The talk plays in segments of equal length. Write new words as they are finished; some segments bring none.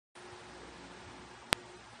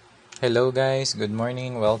Hello guys, good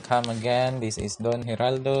morning. Welcome again. This is Don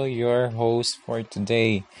Hiraldo, your host for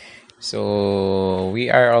today. So, we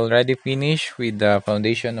are already finished with the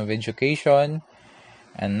foundation of education,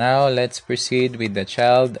 and now let's proceed with the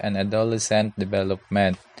child and adolescent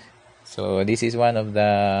development. So, this is one of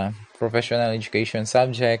the professional education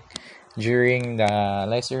subject during the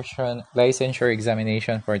licensure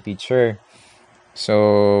examination for teacher.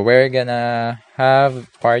 So, we're gonna have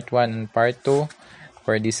part 1 and part 2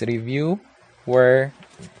 for this review, where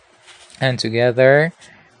and together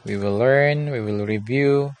we will learn, we will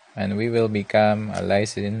review, and we will become a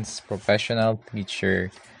licensed professional teacher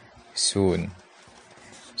soon.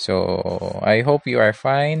 So, I hope you are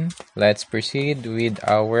fine. Let's proceed with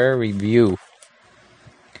our review.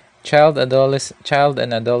 Child and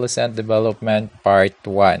Adolescent Development Part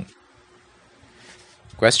 1.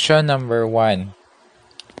 Question number 1.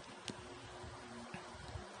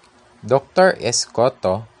 Dr.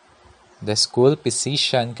 Escoto, the school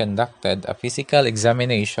physician, conducted a physical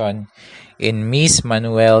examination in Miss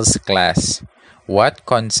Manuel's class. What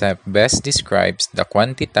concept best describes the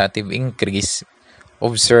quantitative increase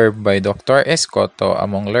observed by Dr. Escoto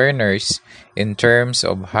among learners in terms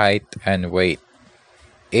of height and weight?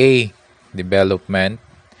 A. Development.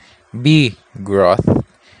 B. Growth.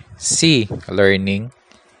 C. Learning.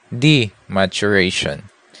 D. Maturation.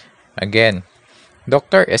 Again,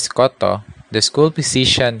 Dr. Escoto, the school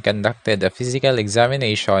physician, conducted a physical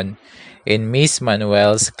examination in Miss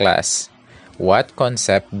Manuel's class. What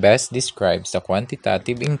concept best describes the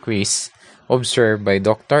quantitative increase observed by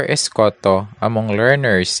Dr. Escoto among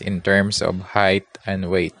learners in terms of height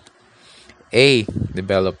and weight? A.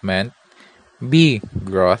 Development. B.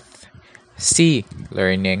 Growth. C.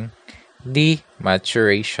 Learning. D.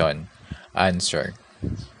 Maturation. Answer.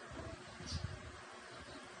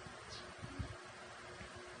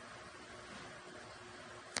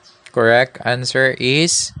 Correct answer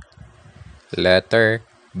is letter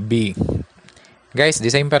B. Guys, the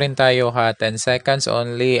same pa rin tayo ha. 10 seconds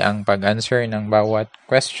only ang pag-answer ng bawat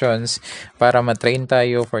questions para matrain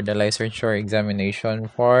tayo for the licensure examination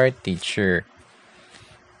for teacher.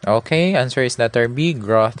 Okay, answer is letter B,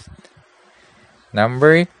 growth.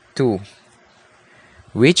 Number 2.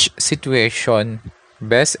 Which situation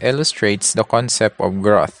best illustrates the concept of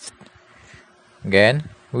growth? Again,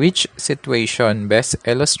 which situation best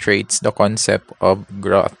illustrates the concept of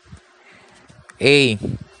growth? A.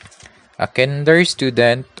 A kinder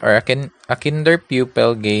student or a kinder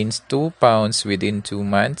pupil gains 2 pounds within 2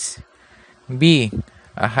 months. B.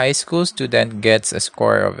 A high school student gets a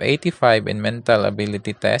score of 85 in mental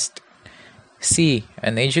ability test. C.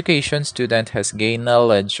 An education student has gained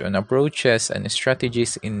knowledge on approaches and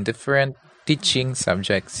strategies in different teaching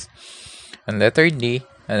subjects. And letter D.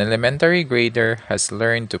 An elementary grader has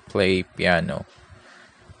learned to play piano.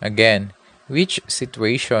 Again, which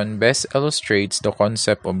situation best illustrates the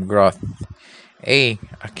concept of growth? A.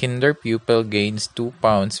 A kinder pupil gains 2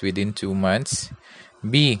 pounds within 2 months.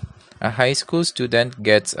 B. A high school student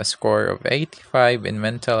gets a score of 85 in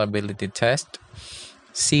mental ability test.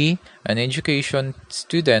 C. An education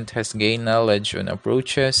student has gained knowledge on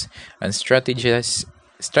approaches and strategies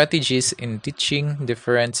in teaching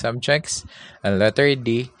different subjects. And letter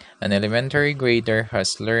D. An elementary grader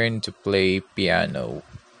has learned to play piano.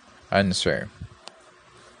 Answer.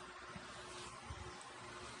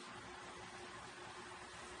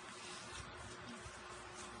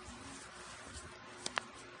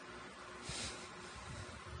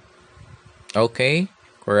 Okay,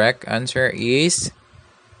 correct answer is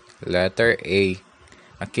letter A.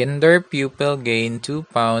 A kinder pupil gained 2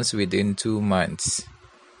 pounds within 2 months.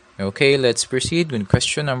 Okay, let's proceed with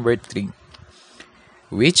question number 3.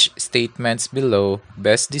 Which statements below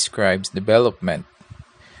best describes development?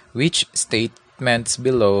 Which statements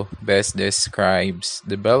below best describes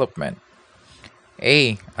development?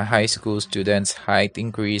 A. A high school student's height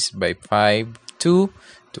increased by 5'2" to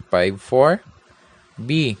 5'4".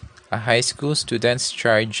 B. A high school student's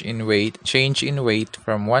change in weight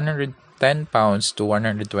from 110 pounds to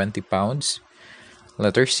 120 pounds.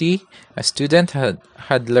 Letter C. A student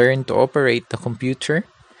had learned to operate the computer.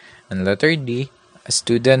 And letter D. A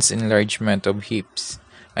student's enlargement of hips.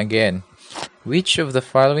 Again, which of the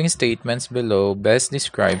following statements below best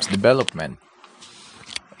describes development?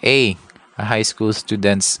 A. A high school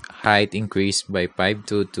student's height increased by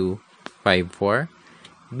 5'2" to 5'4".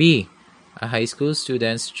 B. A high school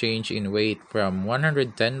student's change in weight from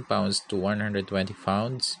 110 pounds to 120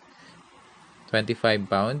 pounds, 25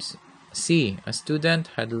 pounds. C. A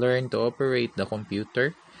student had learned to operate the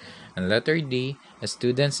computer. And letter D. A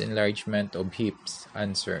student's enlargement of hips.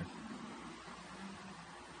 Answer.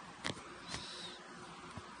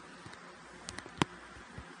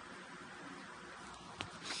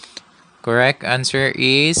 Correct answer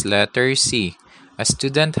is letter C. A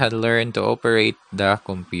student had learned to operate the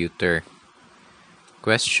computer.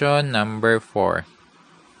 Question number 4.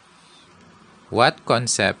 What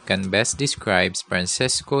concept can best describe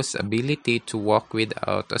Francesco's ability to walk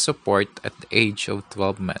without a support at the age of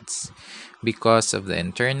 12 months because of the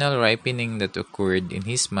internal ripening that occurred in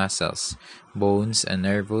his muscles, bones, and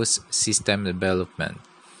nervous system development?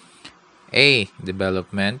 A.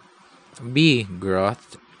 Development. B.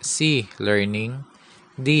 Growth. C. Learning.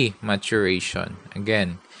 D. Maturation.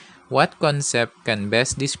 Again, what concept can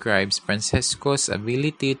best describe Francesco's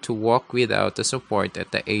ability to walk without a support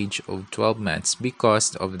at the age of 12 months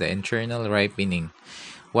because of the internal ripening?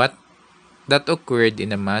 What that occurred in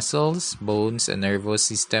the muscles, bones, and nervous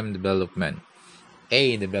system development?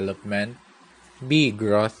 A. Development. B.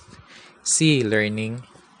 Growth. C. Learning.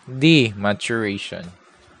 D. Maturation.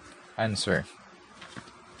 Answer.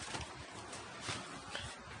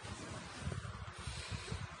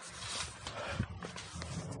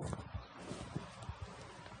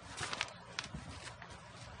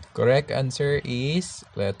 Correct answer is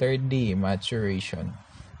letter D, maturation.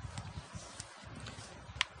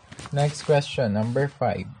 Next question, number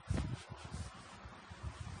 5.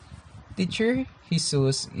 Teacher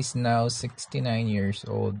Jesus is now 69 years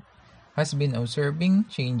old, has been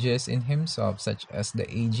observing changes in himself such as the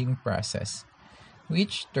aging process.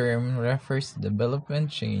 Which term refers to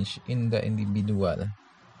development change in the individual?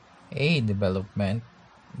 A. Development.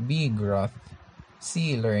 B. Growth.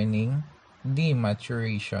 C. Learning. D.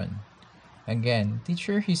 Maturation. Again,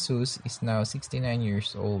 Teacher Jesus is now 69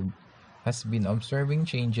 years old, has been observing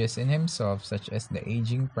changes in himself such as the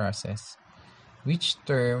aging process. Which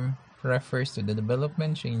term refers to the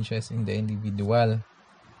development changes in the individual?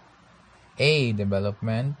 A.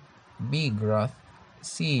 Development. B. Growth.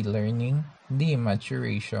 C. Learning. D.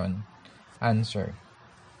 Maturation. Answer.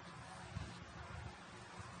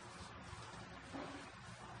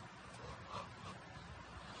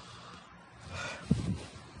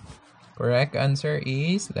 Correct answer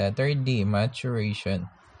is letter D, maturation.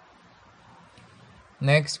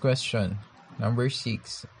 Next question, number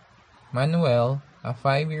 6. Manuel, a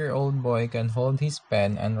 5-year-old boy, can hold his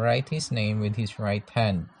pen and write his name with his right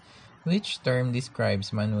hand. Which term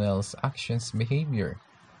describes Manuel's actions behavior?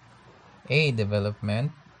 A.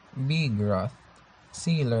 Development. B. Growth.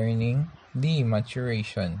 C. Learning. D.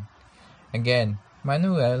 Maturation. Again,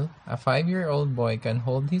 Manuel, a 5-year-old boy, can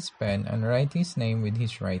hold his pen and write his name with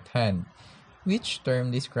his right hand. Which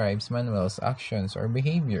term describes Manuel's actions or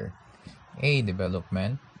behavior? A.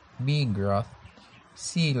 Development. B. Growth.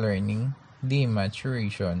 C. Learning. D.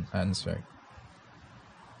 Maturation. Answer.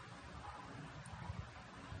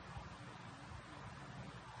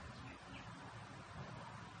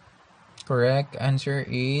 Correct answer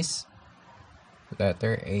is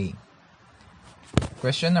letter A.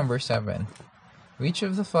 Question number 7. Which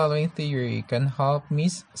of the following theory can help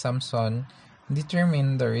Miss Sampson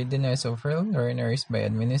determine the readiness of her learners by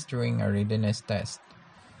administering a readiness test?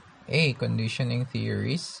 A. Conditioning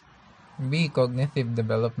theories. B. Cognitive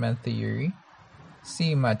development theory.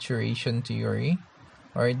 C. Maturation theory.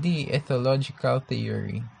 Or D. Ethological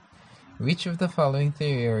theory. Which of the following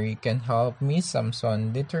theory can help Miss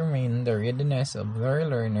Sampson determine the readiness of her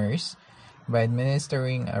learners by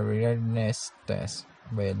administering a readiness test?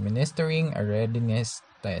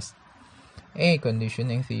 A.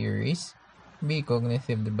 Conditioning theories. B.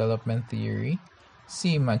 Cognitive development theory.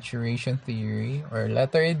 C. Maturation theory. Or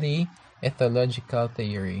letter D. Ethological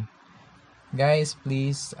theory. Guys,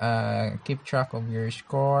 please keep track of your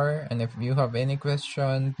score. And if you have any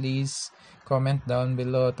question, please comment down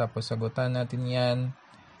below. Tapos sagutan natin yan.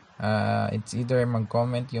 It's either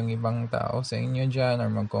mag-comment yung ibang tao sa inyo dyan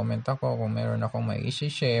or mag-comment ako kung meron akong may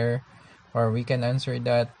isi-share. Or we can answer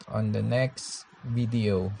that on the next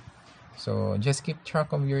video. So, just keep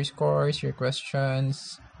track of your scores, your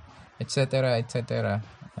questions, etc. etc.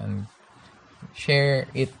 And share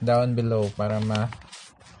it down below para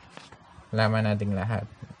malaman natin lahat.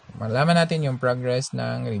 Malaman natin yung progress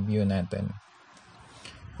ng review natin.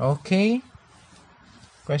 Okay.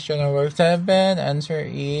 Question number 7. Answer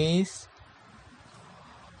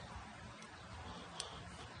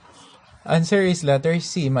is letter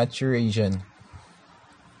C, maturation.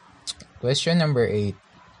 Question number 8.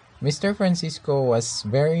 Mr. Francisco was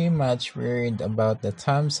very much worried about the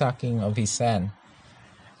thumb sucking of his son.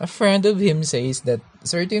 A friend of him says that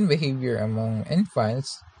certain behavior among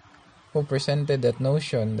infants who presented that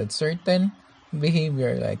notion that certain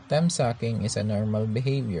behavior like thumb sucking is a normal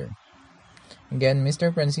behavior. Again,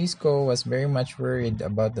 Mr. Francisco was very much worried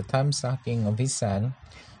about the thumb sucking of his son.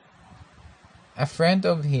 A friend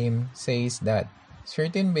of him says that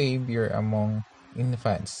certain behavior among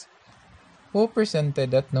infants? Who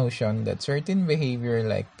presented that notion that certain behavior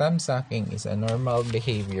like thumb sucking is a normal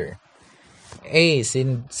behavior? A.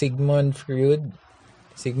 Sigmund Freud.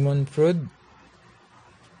 Sigmund Freud.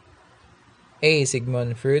 A.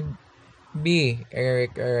 Sigmund Freud. B.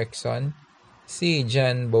 Erik Erikson. C.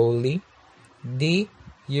 John Bowley. D.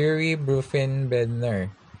 Yuri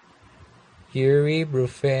Bruffenbender. Yuri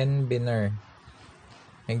Bruffenbender.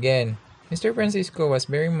 Again, Mr. Francisco was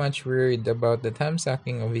very much worried about the thumb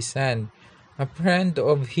sucking of his hand. A friend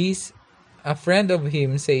of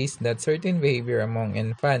him says that certain behavior among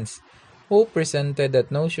infants who presented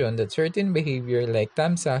that notion that certain behavior like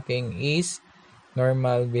thumb sucking is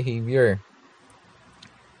normal behavior.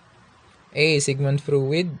 A. Sigmund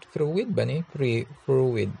Freud. Freud ba ni?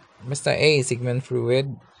 Freud. Basta A. Sigmund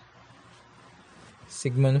Freud.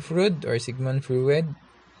 Sigmund Freud or Sigmund Freud.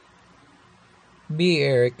 B.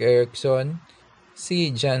 Erik Erikson.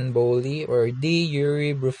 C. John Bowley or D.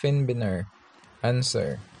 Yuri Bruffenbender.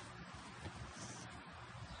 Answer.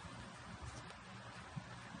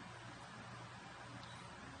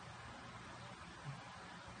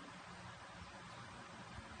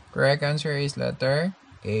 Correct answer is letter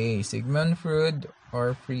A. Sigmund Freud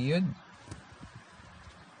or Freud.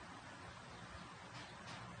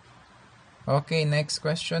 Okay, next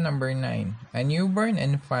question number 9. A newborn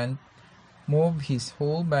infant moves his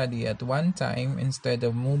whole body at one time instead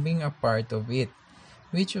of moving a part of it.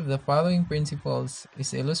 Which of the following principles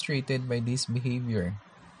is illustrated by this behavior?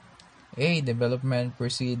 A. Development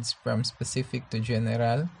proceeds from specific to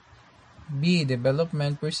general. B.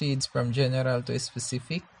 Development proceeds from general to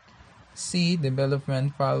specific. C.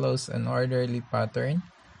 Development follows an orderly pattern.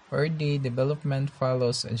 Or D. Development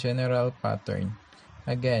follows a general pattern.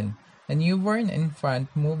 Again, a newborn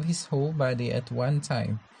infant moves his whole body at one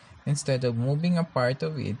time instead of moving a part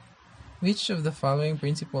of it. Which of the following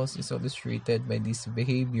principles is illustrated by this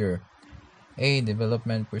behavior? A.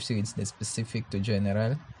 Development proceeds the specific to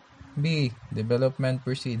general. B. Development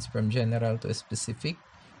proceeds from general to specific.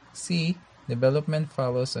 C. Development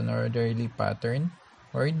follows an orderly pattern.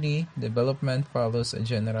 Or D. Development follows a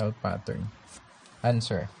general pattern.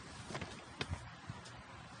 Answer.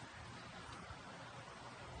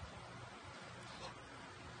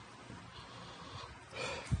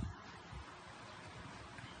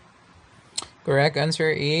 Correct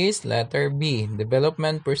answer is letter B.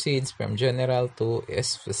 Development proceeds from general to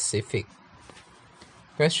specific.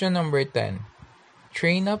 Question number 10.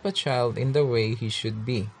 Train up a child in the way he should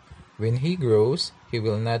be. When he grows, he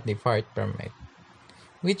will not depart from it.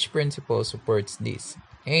 Which principle supports this?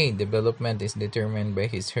 A. Development is determined by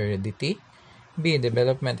his heredity. B.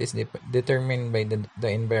 Development is determined by the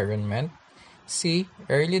environment. C.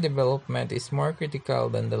 Early development is more critical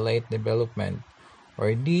than the late development.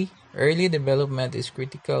 Or D. Early development is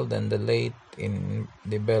critical than the late in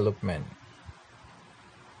development.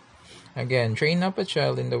 Again, train up a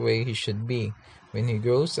child in the way he should be. When he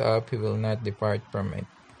grows up, he will not depart from it.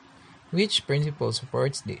 Which principle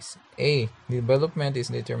supports this? A. Development is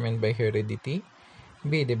determined by heredity.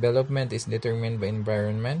 B. Development is determined by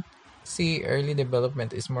environment. C. Early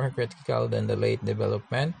development is more critical than the late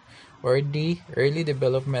development. Or D. Early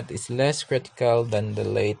development is less critical than the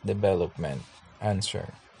late development.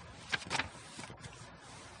 Answer.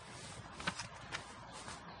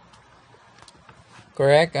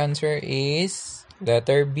 Correct answer is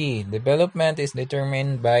letter B. Development is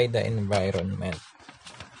determined by the environment.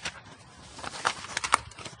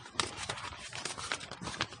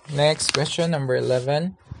 Next, question number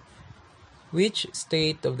 11. Which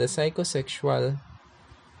state of the psychosexual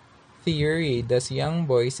theory does young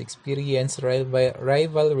boys experience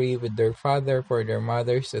rivalry with their father for their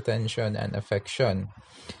mother's attention and affection?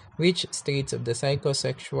 Which states of the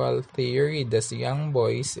psychosexual theory does young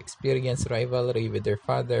boys experience rivalry with their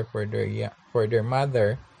father for their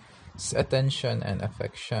mother's attention and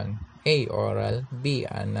affection? A. Oral. B.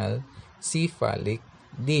 Anal. C. Phallic.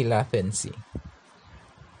 D. Latency.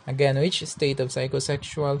 Again, which state of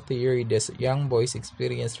psychosexual theory does young boys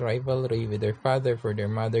experience rivalry with their father for their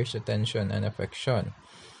mother's attention and affection?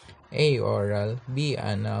 A. Oral. B.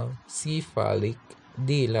 Anal. C. Phallic.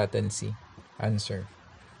 D. Latency. Answer.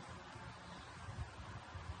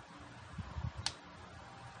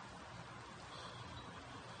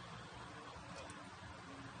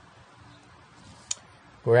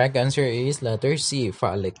 Correct answer is letter C.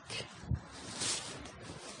 Phallic.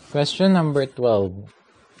 Question number 12.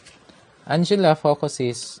 Angela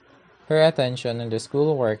focuses her attention on the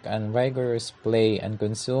schoolwork and vigorous play and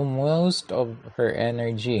consumes most of her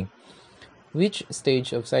energy. Which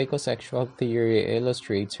stage of psychosexual theory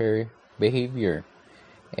illustrates her behavior?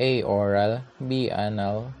 A. Oral, B.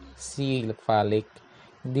 Anal, C. Phallic,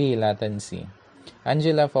 D. Latency.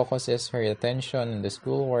 Angela focuses her attention on the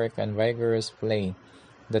schoolwork and vigorous play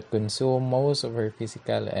that consume most of her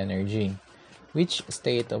physical energy. Which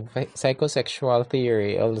state of psychosexual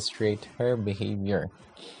theory illustrates her behavior?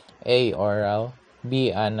 A. Oral,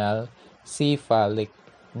 B. Anal, C. Phallic,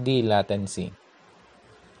 D. Latency.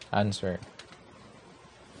 Answer.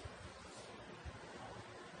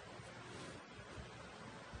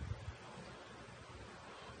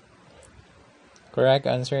 Correct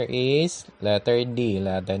answer is letter D,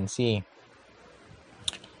 latency.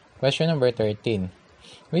 Question number 13.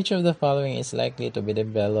 Which of the following is likely to be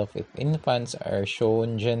developed if infants are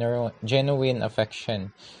shown genuine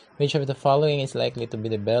affection? Which of the following is likely to be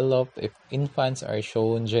developed if infants are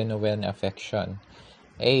shown genuine affection?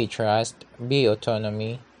 A. Trust, B.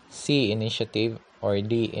 Autonomy, C. Initiative, or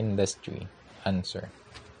D. Industry? Answer.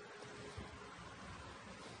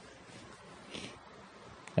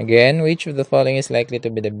 Again, which of the following is likely to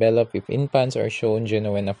be developed if infants are shown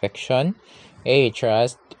genuine affection? A.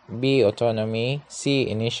 Trust, B. Autonomy, C.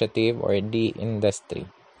 Initiative, or D. Industry?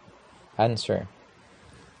 Answer.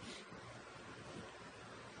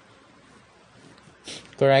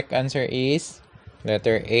 Correct answer is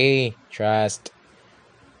letter A. Trust.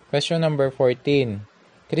 Question number 14.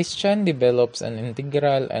 Christian develops an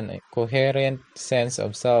integral and coherent sense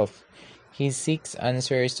of self. He seeks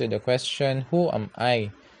answers to the question, who am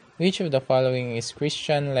I? Which of the following is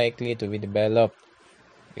Christian likely to be developed?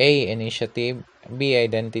 A. Initiative, B.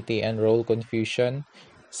 Identity and role confusion,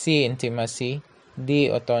 C. Intimacy,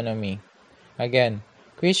 D. Autonomy. Again,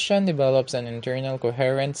 Christian develops an internal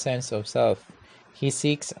coherent sense of self. He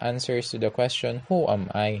seeks answers to the question, who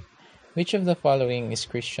am I? Which of the following is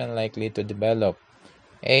Christian likely to develop?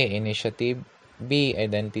 A. Initiative, B.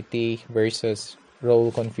 Identity versus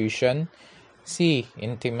role confusion, C.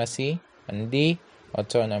 Intimacy, and D.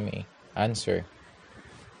 Autonomy. Answer.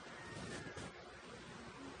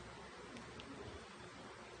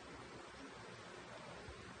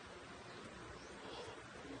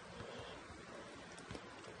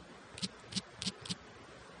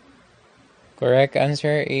 Correct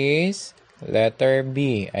answer is letter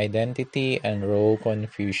B, identity and role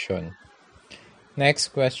confusion. Next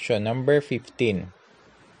question, number 15.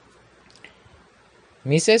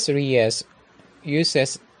 Mrs. Reyes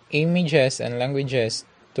uses images and languages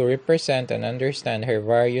to represent and understand her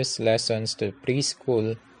various lessons to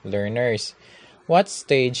preschool learners. What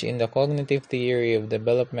stage in the cognitive theory of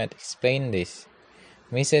development explain this?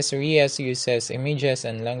 Mrs. Reyes uses images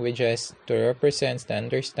and languages to represent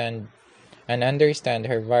and understand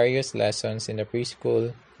her various lessons in the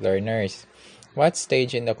preschool learners. What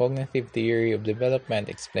stage in the cognitive theory of development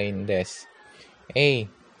explain this? A.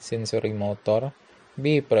 Sensory-motor,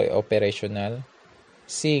 B. Pre-operational,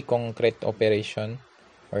 C. Concrete operation,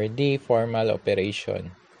 or D. Formal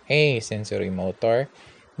operation. A. Sensory-motor,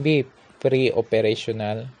 B.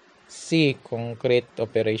 Pre-operational, C. Concrete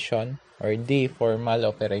operation, or D. Formal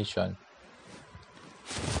operation.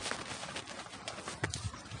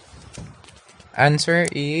 Answer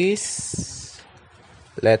is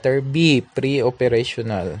letter B,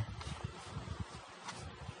 pre-operational.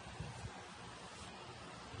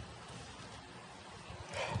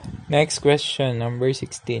 Next question, number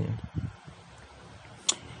 16.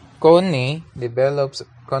 Connie develops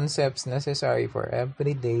concepts necessary for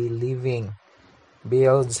everyday living,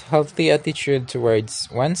 builds healthy attitude towards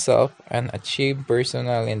oneself, and achieve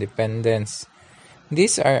personal independence.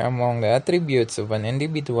 These are among the attributes of an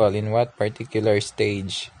individual in what particular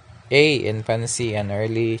stage? A. Infancy and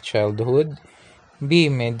early childhood, B.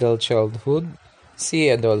 Middle childhood, C.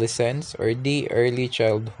 Adolescence, or D. Early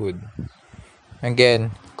childhood.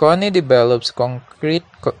 Again, Connie develops concepts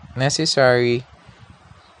necessary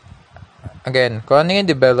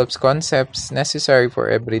for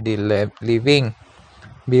everyday living,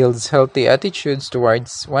 builds healthy attitudes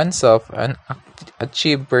towards oneself, and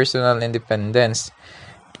achieve personal independence.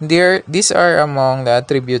 These are among the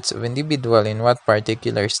attributes of individual in what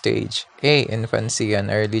particular stage? A. Infancy and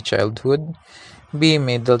early childhood, B.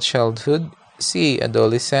 Middle childhood, C.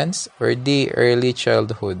 Adolescence, or D. Early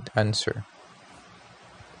childhood. Answer.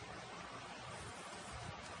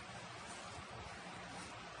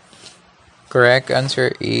 Correct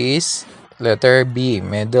answer is letter B,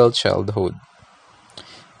 middle childhood.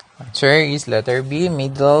 Answer is letter B,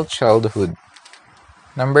 middle childhood.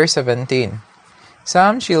 Number 17.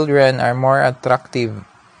 Some children are more attractive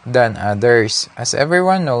than others. As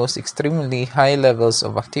everyone knows, extremely high levels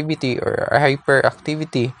of activity or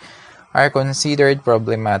hyperactivity are considered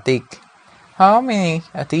problematic. How may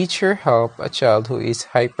a teacher help a child who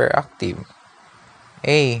is hyperactive?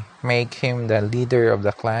 A. Make him the leader of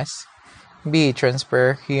the class. B.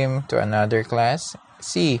 Transfer him to another class.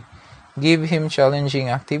 C. Give him challenging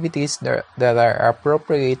activities that are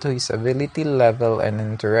appropriate to his ability level and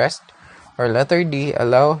interest. Or letter D.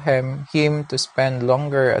 Allow him to spend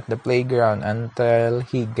longer at the playground until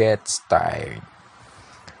he gets tired.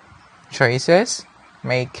 Choices: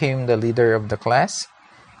 make him the leader of the class.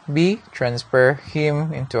 B. Transfer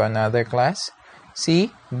him into another class.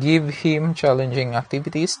 C. Give him challenging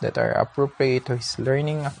activities that are appropriate to his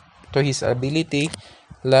ability,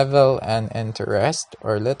 level, and interest.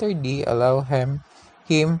 Or letter D. Allow him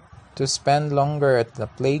to spend longer at the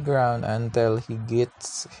playground until he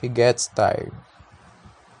gets tired.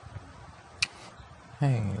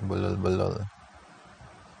 Ay, bulol.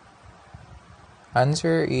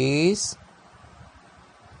 Answer is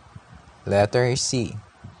letter C.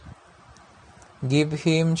 Give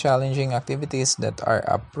him challenging activities that are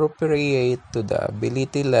appropriate to the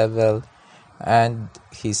ability level and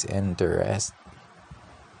his interest.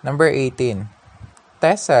 Number 18.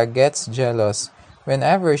 Tessa gets jealous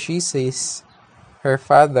whenever she sees her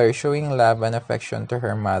father showing love and affection to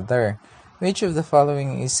her mother. Which of the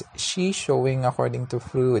following is she showing according to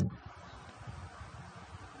Freud?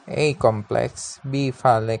 A. Complex. B.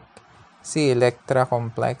 Phallic. C. Electra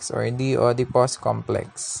complex. Or D. Oedipus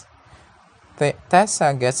complex.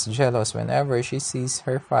 Tessa gets jealous whenever she sees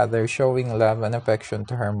her father showing love and affection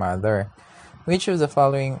to her mother. Which of the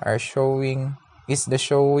following is the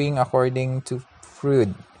showing according to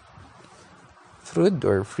Freud? Freud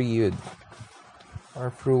or Freud?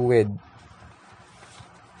 Or Freud?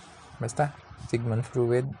 Basta, Sigmund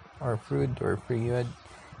Freud or Freud or Freud.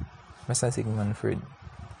 Basta Sigmund Freud.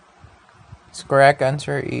 So correct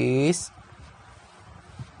answer is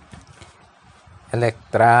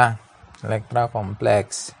Electra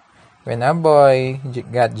complex. When a boy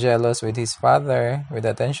got jealous with his father with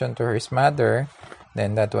attention to his mother,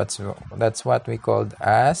 then that's what we called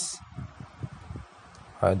as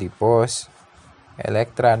Oedipus.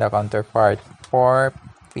 Electra, the counterpart for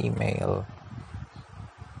female.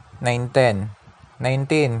 19.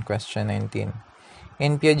 Question 19.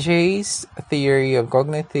 In Piaget's theory of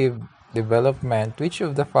cognitive development, which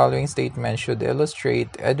of the following statements should illustrate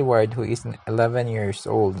Edward, who is 11 years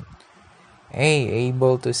old? A.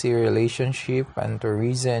 Able to see relationship and to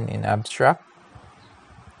reason in abstract.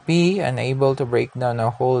 B. Unable to break down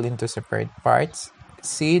a whole into separate parts.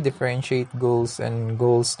 C. Differentiate goals and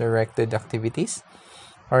goals-directed activities.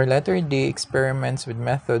 Or letter D. Experiments with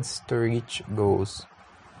methods to reach goals.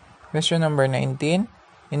 Question number 19.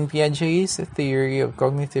 In Piaget's theory of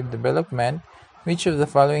cognitive development, which of the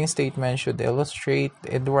following statements should illustrate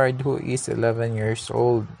Edward, who is 11 years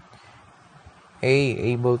old? A.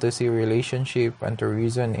 Able to see relationship and to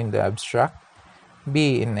reason in the abstract.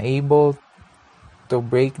 B. Unable to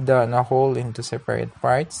break down a whole into separate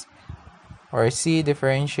parts. Or C.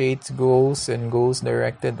 Differentiates goals and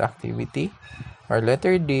goals-directed activity. Or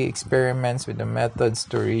letter D. Experiments with the methods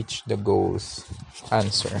to reach the goals.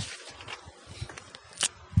 Answer.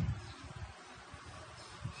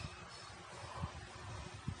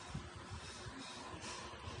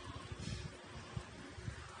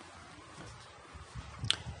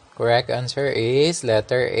 Correct answer is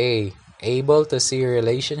letter A. Able to see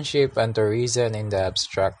relationship and to reason in the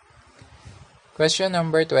abstract. Question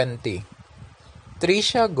number 20.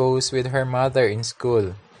 Tricia goes with her mother in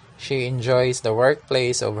school. She enjoys the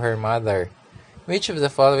workplace of her mother. Which of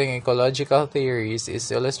the following ecological theories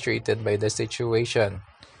is illustrated by the situation?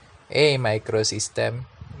 A. Microsystem.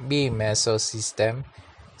 B. Mesosystem.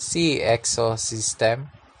 C.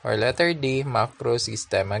 Exosystem. Or letter D.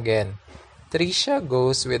 Macrosystem again. Tricia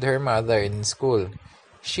goes with her mother in school.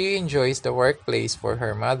 She enjoys the workplace for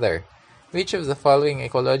her mother. Which of the following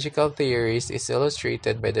ecological theories is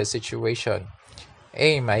illustrated by the situation?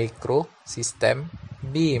 A. Microsystem.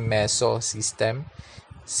 B. Mesosystem.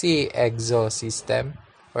 C. Exosystem.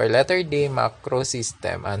 Or letter D.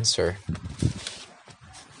 Macrosystem. Answer.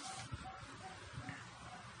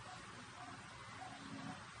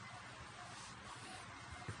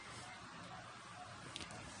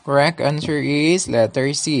 Correct answer is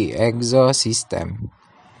letter C. Exosystem.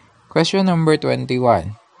 Question number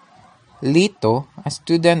 21. Lito, a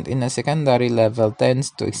student in a secondary level, tends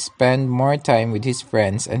to spend more time with his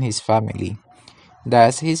friends and his family.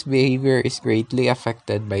 Thus, his behavior is greatly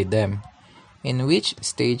affected by them. In which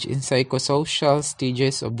stage in psychosocial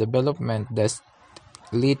stages of development does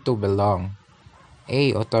Lito belong?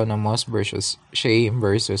 A. Autonomous versus shame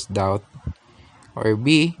versus doubt. Or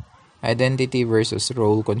B. Identity versus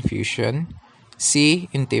role confusion. C.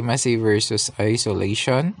 Intimacy versus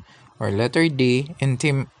isolation. Or letter D.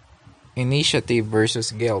 initiative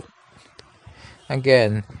versus guilt.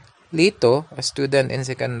 Again, Lito, a student in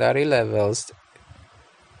secondary levels,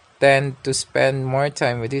 tend to spend more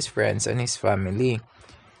time with his friends and his family.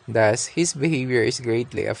 Thus, his behavior is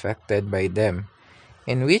greatly affected by them.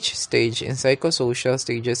 In which stage in psychosocial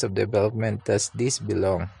stages of development does this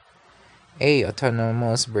belong? A.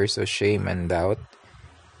 Autonomous versus shame and doubt.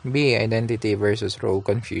 B. Identity versus role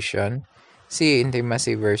confusion. C.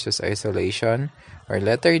 Intimacy versus isolation. Or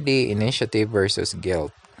letter D. Initiative versus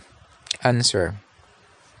guilt. Answer.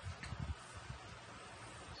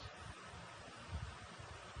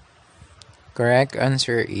 Correct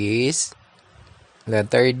answer is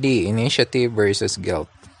letter D. Initiative versus guilt.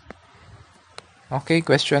 Okay,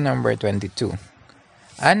 question number 22.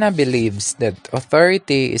 Anna believes that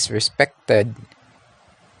authority is respected.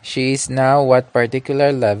 She is now what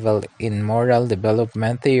particular level in moral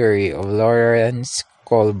development theory of Lawrence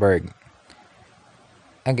Kohlberg?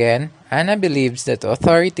 Again, Anna believes that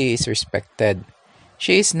authority is respected.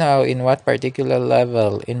 She is now in what particular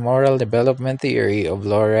level in moral development theory of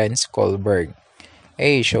Lawrence Kohlberg?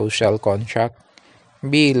 A. Social contract.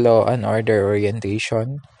 B. Law and order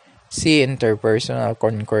orientation. C. Interpersonal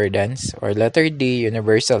concordance. Or letter D.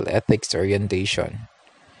 Universal ethics orientation.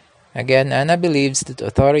 Again, Anna believes that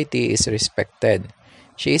authority is respected.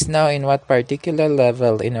 She is now in what particular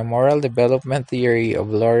level in a moral development theory of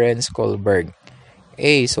Lawrence Kohlberg?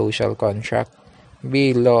 A. Social contract.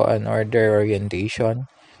 B. Law and order orientation.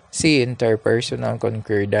 C. Interpersonal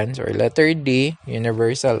concordance. Or letter D.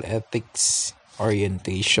 Universal ethics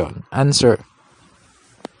orientation. Answer.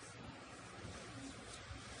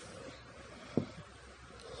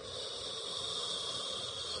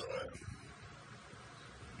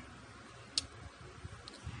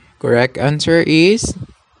 Correct answer is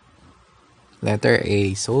letter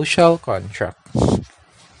A. Social contract.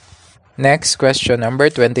 Next question,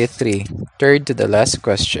 number 23. Third to the last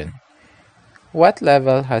question. What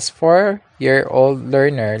level has 4-year-old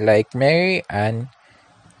learner like Mary Ann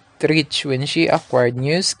reached when she acquired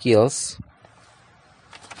new skills?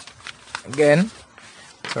 Again,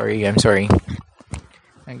 I'm sorry.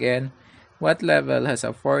 Again, what level has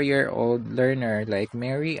a 4-year-old learner like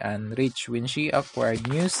Mary Ann reached when she acquired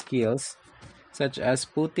new skills such as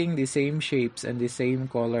putting the same shapes and the same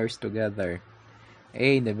colors together?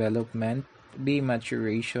 A. Development. B.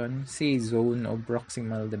 Maturation. C. Zone of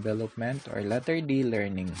proximal development. Or letter D.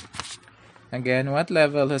 Learning. Again, what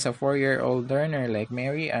level has a 4-year-old learner like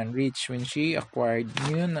Mary Ann reached when she acquired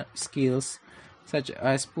new skills such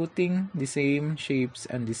as putting the same shapes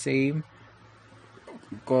and the same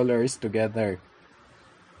colors together?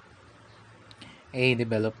 A.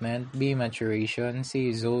 Development. B. Maturation.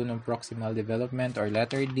 C. Zone of proximal development. Or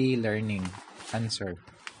letter D. Learning. Answer.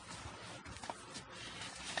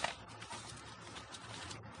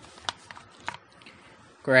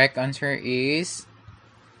 Correct answer is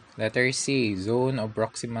letter C. Zone of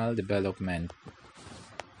proximal development.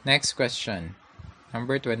 Next question.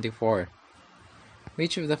 Number 24.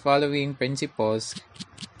 Which of the following principles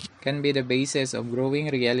can be the basis of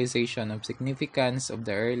growing realization of significance of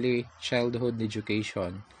the early childhood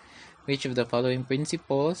education? Which of the following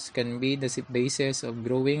principles can be the basis of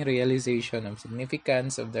growing realization of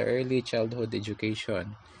significance of the early childhood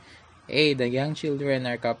education? A. The young children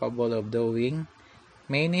are capable of doing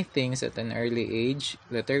many things at an early age.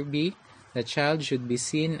 Letter B. The child should be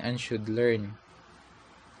seen and should learn.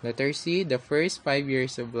 Letter C. The first 5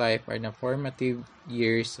 years of life are the formative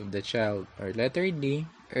years of the child. Or letter D.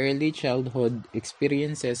 Early childhood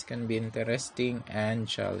experiences can be interesting and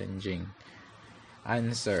challenging.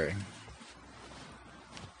 Answer.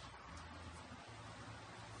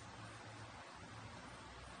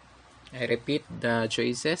 I repeat the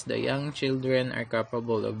choices. The young children are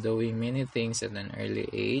capable of doing many things at an early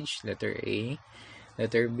age. Letter A.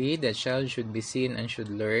 Letter B. The child should be seen and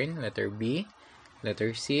should learn. Letter B.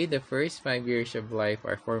 Letter C. The first 5 years of life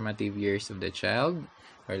are formative years of the child.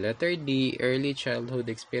 Or letter D. Early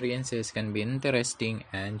childhood experiences can be interesting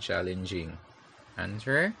and challenging.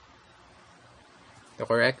 Answer. The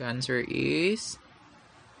correct answer is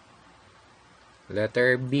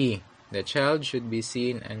letter B. The child should be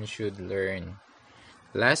seen and should learn.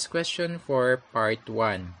 Last question for part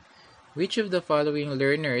 1. Which of the following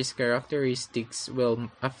learners' characteristics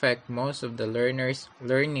will affect most of the learners'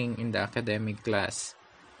 learning in the academic class?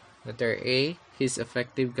 Letter A. His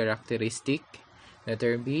affective characteristic.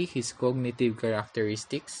 Letter B. His cognitive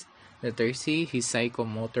characteristics. Letter C. His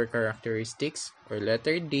psychomotor characteristics. Or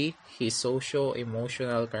letter D. His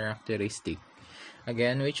socio-emotional characteristic.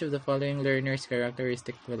 Again, which of the following learners'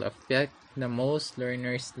 characteristics will affect the most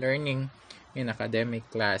learners' learning in academic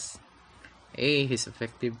class? A. His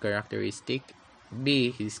affective characteristic.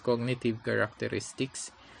 B. His cognitive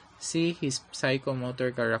characteristics. C. His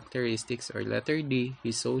psychomotor characteristics. Or letter D.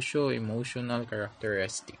 His socio-emotional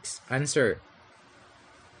characteristics. Answer.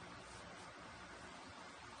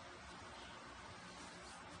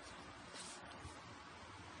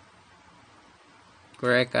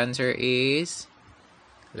 Correct answer is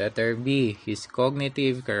letter B. His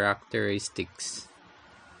cognitive characteristics.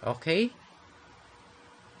 Okay?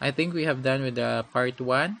 I think we have done with the part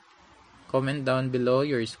 1. Comment down below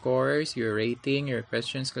your scores, your rating, your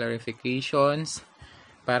questions, clarifications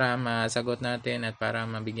para masagot natin at para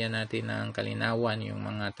mabigyan natin ng kalinawan yung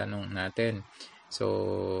mga tanong natin.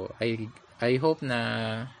 So, I hope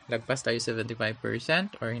na lagpas tayo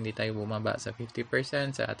 75% or hindi tayo bumaba sa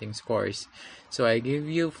 50% sa ating scores. So, I give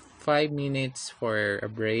you 5 minutes for a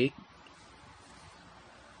break.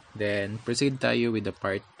 Then, proceed tayo with the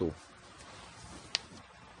part 2.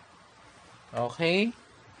 Okay?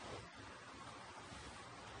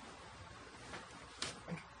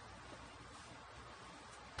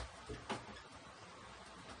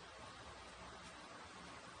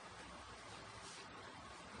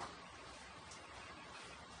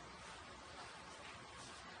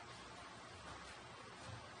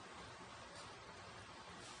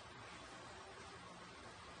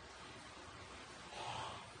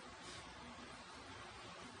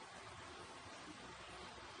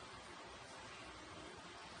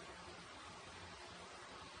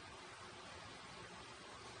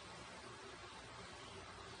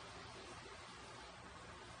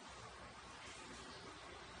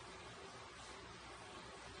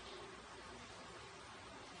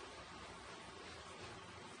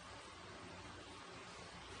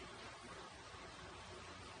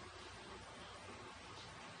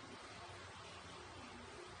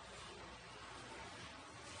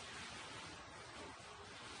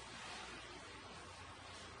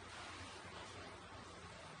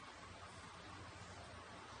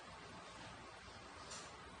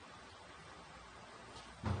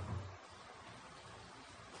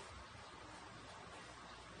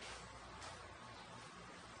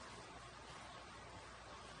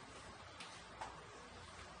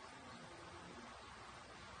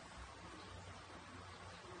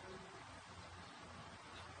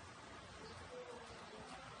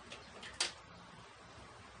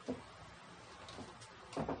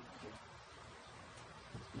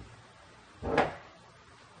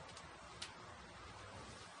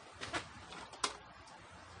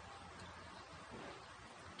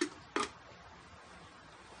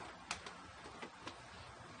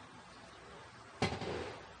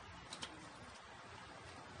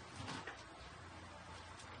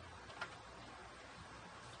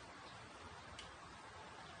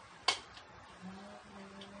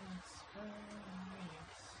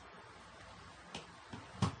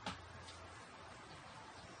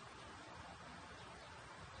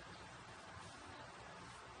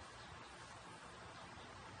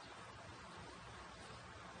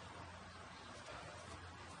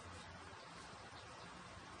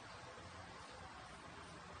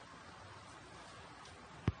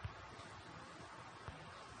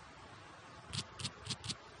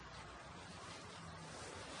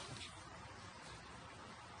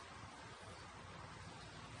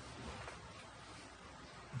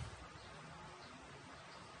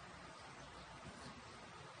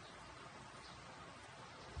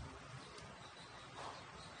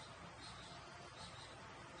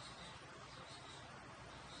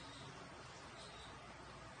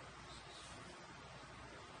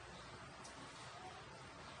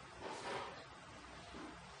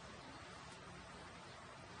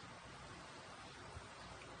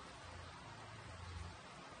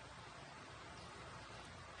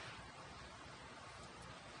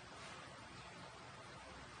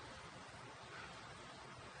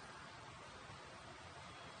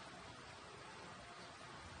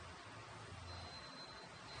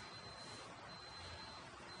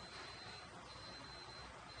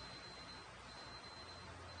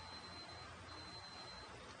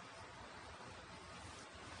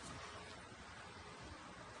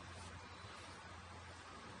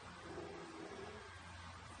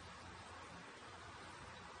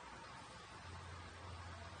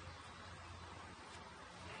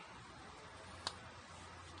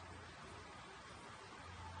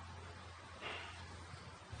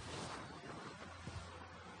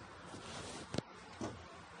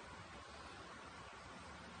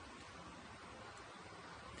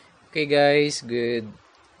 Okay guys, good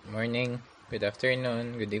morning, good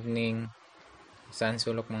afternoon, good evening. Saan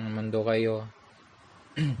sulok ng mundo kayo?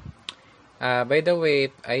 By the way,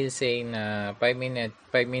 I say na 5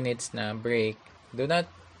 minutes na break. Do not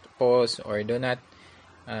pause or do not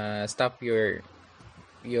stop your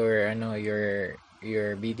video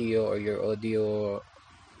or your audio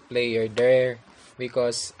player there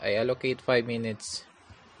because I allocate 5 minutes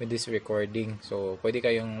with this recording. So, pwede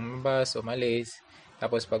kayong mabas, umalis.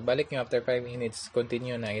 Tapos, pagbalik nyo after 5 minutes,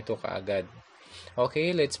 continue na ito kaagad.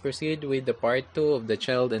 Okay, let's proceed with the part 2 of the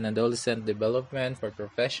child and adolescent development for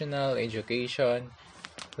professional education,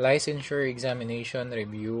 licensure examination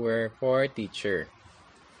reviewer for teacher.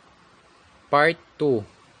 Part 2.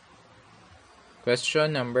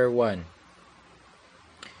 Question number 1.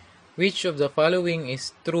 Which of the following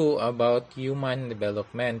is true about human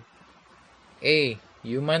development? A.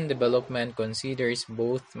 Human development considers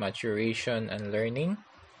both maturation and learning.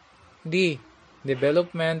 D.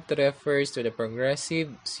 Development refers to the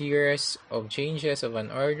progressive series of changes of an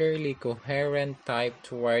orderly, coherent type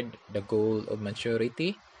toward the goal of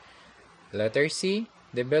maturity. Letter C.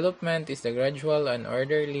 Development is the gradual and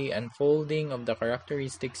orderly unfolding of the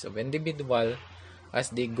characteristics of individual as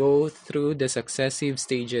they go through the successive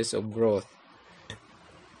stages of growth.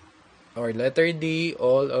 Or letter D.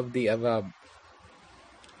 All of the above.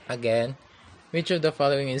 Again, which of the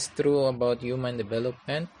following is true about human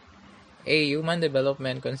development? A. Human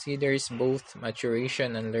development considers both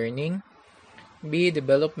maturation and learning. B.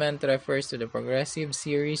 Development refers to the progressive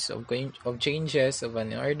series of changes of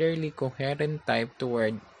an orderly, coherent type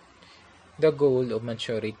toward the goal of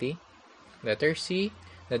maturity. Letter C.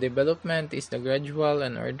 The development is the gradual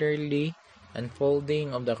and orderly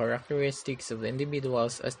unfolding of the characteristics of the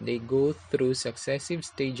individuals as they go through successive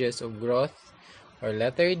stages of growth. Or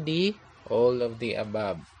letter D. All of the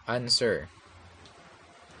above. Answer.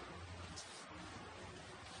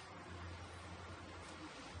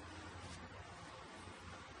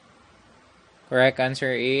 Correct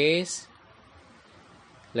answer is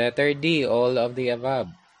letter D, all of the above.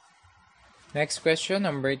 Next question,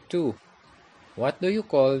 number 2. What do you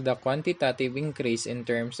call the quantitative increase in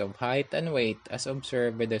terms of height and weight as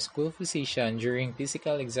observed by the school physician during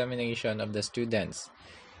physical examination of the students?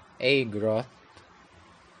 A. Growth.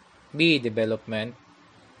 B. Development.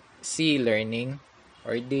 C. Learning.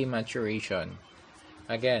 Or D. Maturation.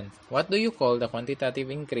 Again, what do you call the quantitative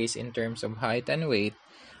increase in terms of height and weight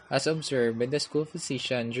as observed by the school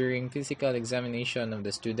physician during physical examination of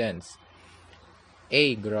the students?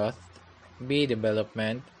 A. Growth. B.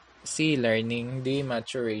 Development. C. Learning. D.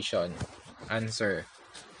 Maturation. Answer.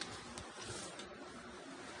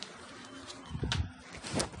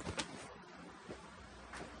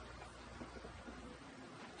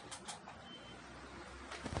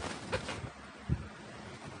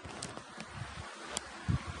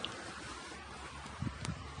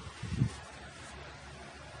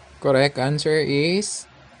 Correct answer is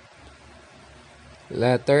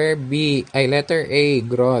letter A,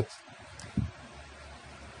 growth.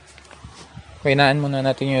 Kainaan muna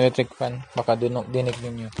natin yung electric fan. Baka dinig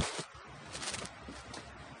ninyo.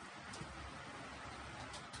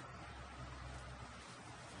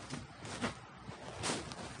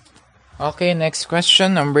 Okay, next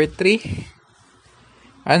question, number 3.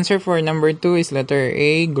 Answer for number 2 is letter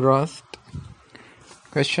A, growth.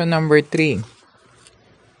 Question number 3.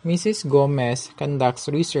 Mrs. Gomez conducts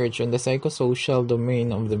research on the psychosocial domain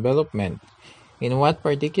of development. In what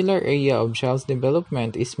particular area of child's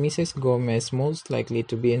development is Mrs. Gomez most likely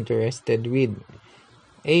to be interested with?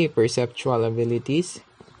 A. Perceptual abilities.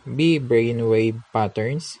 B. Brainwave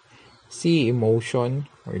patterns. C. Emotion.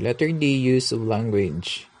 Or letter D. Use of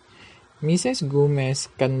language. Mrs. Gomez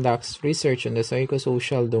conducts research on the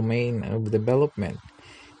psychosocial domain of development.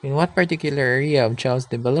 In what particular area of child's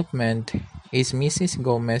development is Mrs.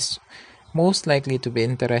 Gomez most likely to be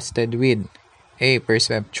interested with? A.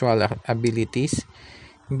 Perceptual abilities.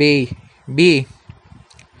 B.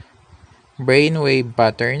 Brainwave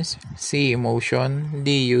patterns. C. Emotion.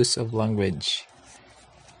 D. Use of language.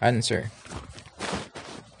 Answer.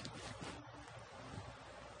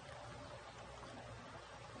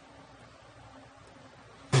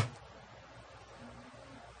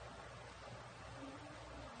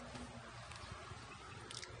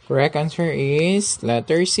 Correct answer is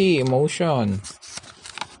letter C, emotion.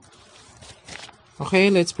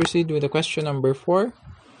 Okay, let's proceed with the question number 4.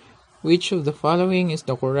 Which of the following is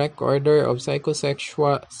the correct order of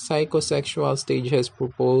psychosexual stages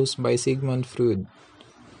proposed by Sigmund Freud?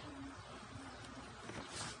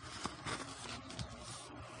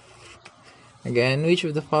 Again, which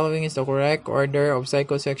of the following is the correct order of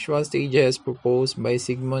psychosexual stages proposed by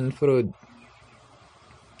Sigmund Freud?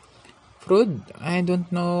 Freud, I don't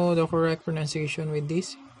know the correct pronunciation with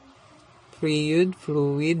this. Fluid.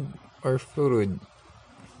 or food?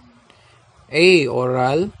 A.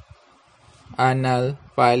 Oral, anal,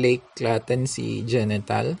 phallic, latency,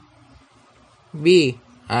 genital. B.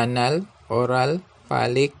 Anal, oral,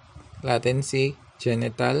 phallic, latency,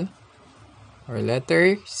 genital. Or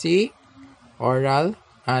letter C. Oral,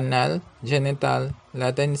 anal, genital,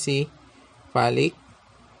 latency, phallic.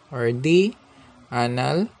 Or D.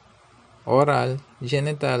 Anal, oral,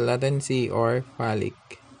 genital, latency, or phallic.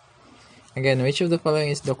 Again, which of the following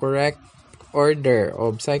is the correct order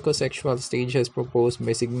of psychosexual stages proposed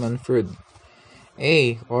by Sigmund Freud?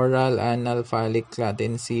 A. Oral, anal, phallic,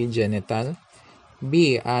 latency, genital.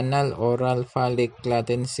 B. Anal, oral, phallic,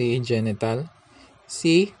 latency, genital.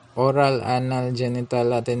 C. Oral, anal, genital,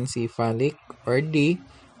 latency, phallic. Or D.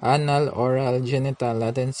 Anal, oral, genital,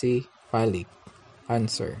 latency, phallic.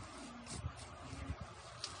 Answer.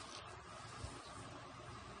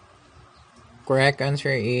 Correct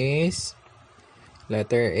answer is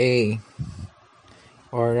letter A.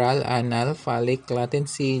 Oral, anal, phallic,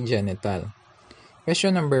 latency, genital.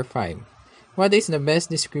 Question number 5. What is the best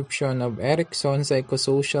description of Erickson's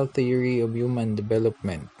psychosocial theory of human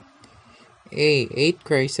development? A. 8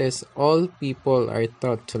 crises all people are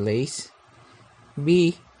taught to lace.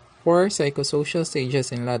 B. 4 psychosocial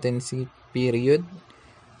stages in latency period.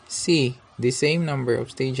 C. The same number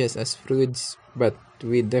of stages as Freud's but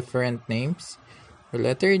with different names. Or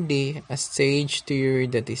letter D. A stage theory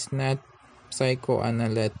that is not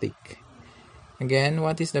psychoanalytic. Again,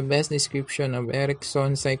 what is the best description of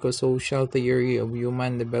Erickson's psychosocial theory of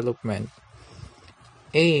human development?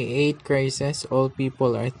 A. 8 crises all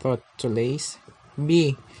people are taught to lace.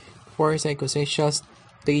 B. 4 psychosocial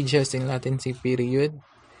stages in latency period.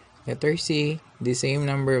 Letter C. The same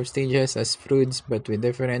number of stages as Freud's but with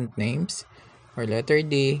different names. Or letter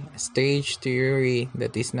D. A stage theory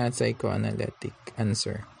that is not psychoanalytic.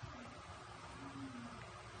 Answer.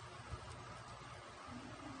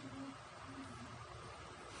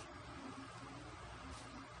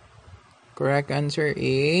 Correct answer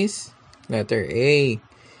is letter A.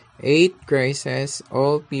 8 crises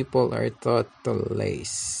all people are taught to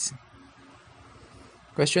lace.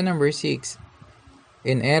 Question number 6.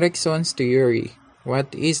 In Erickson's theory, what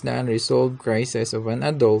is the unresolved crisis of an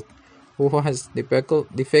adult who has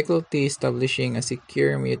difficulty establishing a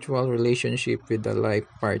secure mutual relationship with a life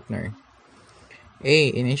partner? A.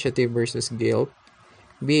 Initiative versus guilt.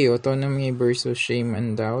 B. Autonomy versus shame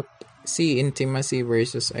and doubt. C. Intimacy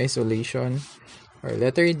versus isolation. Or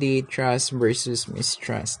letter D. Trust versus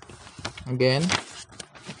mistrust. Again,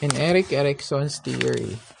 in Erickson's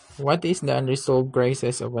theory, what is the unresolved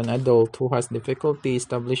crisis of an adult who has difficulty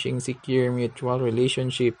establishing secure mutual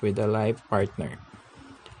relationship with a life partner?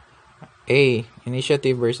 A.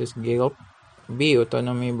 Initiative versus guilt. B.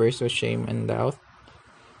 Autonomy versus shame and doubt.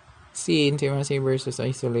 C. Intimacy versus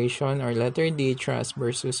isolation. Or letter D. Trust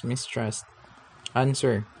versus mistrust.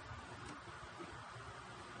 Answer.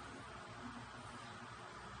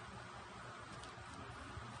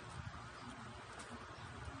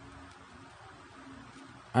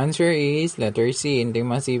 Answer is letter C.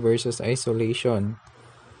 Intimacy versus isolation.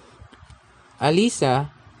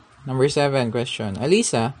 Alisa, number 7 question.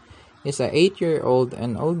 Alisa is a 8-year-old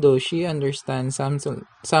and although she understands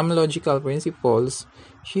some logical principles,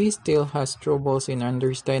 she still has troubles in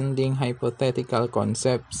understanding hypothetical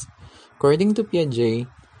concepts. According to Piaget,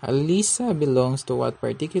 Alisa belongs to what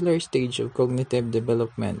particular stage of cognitive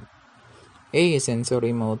development? A.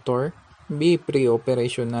 Sensory motor. B.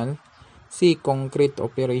 Pre-operational. C. Concrete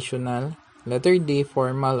operational. Letter D.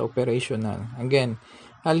 Formal operational. Again,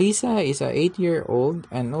 Alisa is a 8-year-old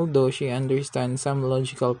and although she understands some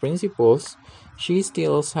logical principles, she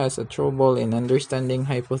still has a trouble in understanding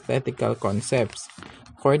hypothetical concepts.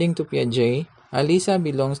 According to Piaget, Alisa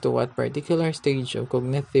belongs to what particular stage of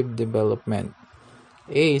cognitive development?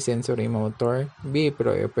 A. Sensory motor. B.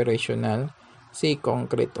 Pre-operational. C.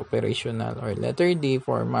 Concrete operational. Or letter D.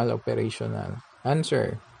 Formal operational.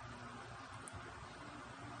 Answer.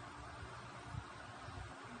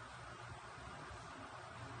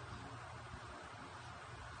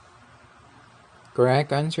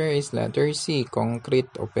 Correct answer is letter C.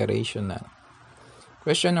 Concrete operational.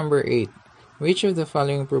 Question number 8. Which of the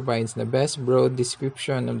following provides the best broad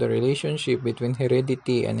description of the relationship between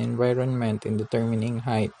heredity and environment in determining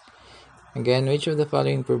height? Again, which of the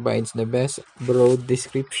following provides the best broad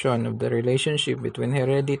description of the relationship between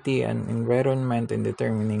heredity and environment in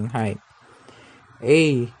determining height?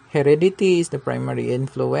 A. Heredity is the primary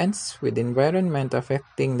influence, with environment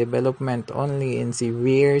affecting development only in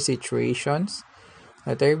severe situations.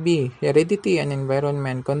 Letter B. Heredity and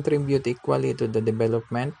environment contribute equally to the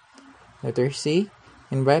development. Letter C.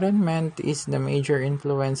 Environment is the major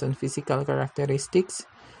influence on physical characteristics.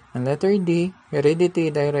 And letter D,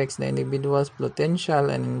 heredity directs the individual's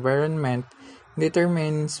potential, and environment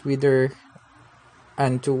determines whether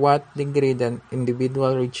and to what degree the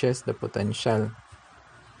individual reaches the potential.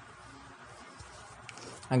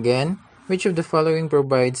 Again, which of the following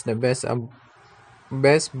provides the best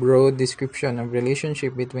broad description of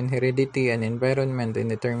relationship between heredity and environment in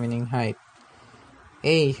determining height?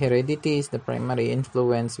 A. Heredity is the primary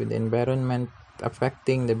influence, with environment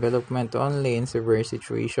affecting development only in severe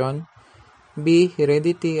situations. B.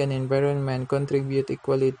 Heredity and environment contribute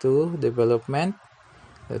equally to development.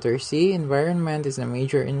 Letter C. Environment is a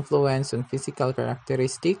major influence on physical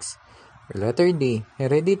characteristics. Or letter D.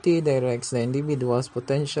 Heredity directs the individual's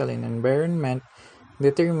potential, and environment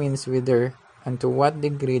determines whether and to what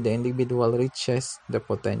degree the individual reaches the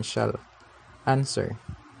potential. Answer.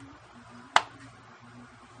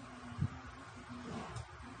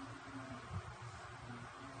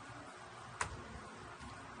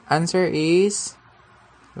 Answer is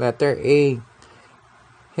letter A.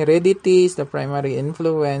 Heredity is the primary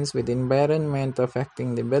influence, with environment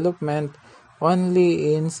affecting development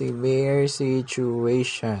only in severe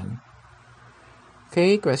situations.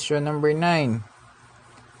 Okay, question number 9.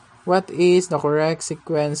 What is the correct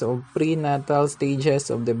sequence of prenatal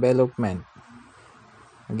stages of development?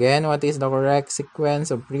 Again, what is the correct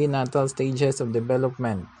sequence of prenatal stages of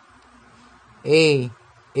development? A.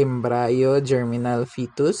 Embryo, germinal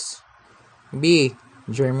fetus. B.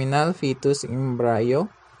 Germinal fetus, embryo.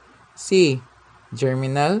 C.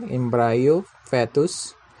 Germinal, embryo,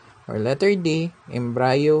 fetus. Or letter D.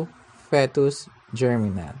 Embryo, fetus,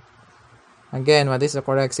 germinal. Again, what is the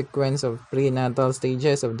correct sequence of prenatal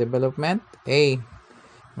stages of development? A.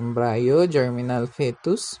 Embryo, germinal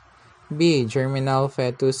fetus. B. Germinal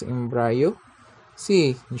fetus, embryo.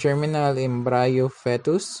 C. Germinal, embryo,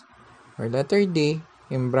 fetus. Or letter D.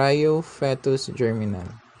 Embryo, fetus, germinal.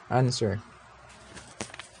 Answer.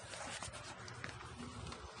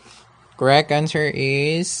 Correct answer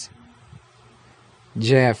is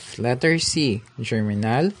Jeff. Letter C.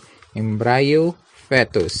 Germinal, embryo,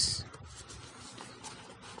 fetus.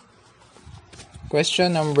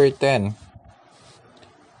 Question number 10.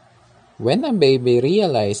 When a baby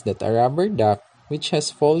realizes that a rubber duck which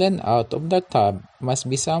has fallen out of the tub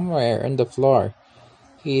must be somewhere on the floor,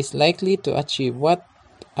 he is likely to achieve what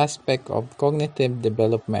aspect of cognitive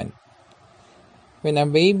development? When a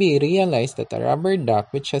baby realizes that a rubber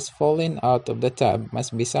duck which has fallen out of the tub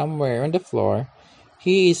must be somewhere on the floor,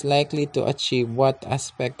 he is likely to achieve what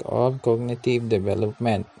aspect of cognitive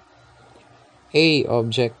development? A.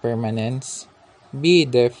 Object permanence. B.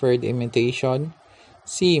 Deferred imitation.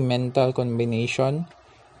 C. Mental combination.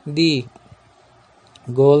 D.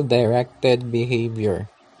 Goal-directed behavior.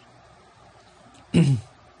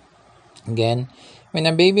 Again, when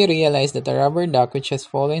a baby realizes that a rubber duck which has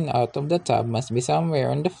fallen out of the tub must be somewhere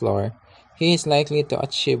on the floor, he is likely to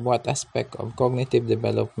achieve what aspect of cognitive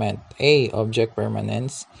development? A. Object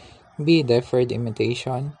permanence. B. Deferred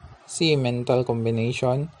imitation. C. Mental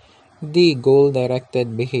combination. D.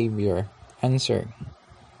 Goal-directed behavior. Answer.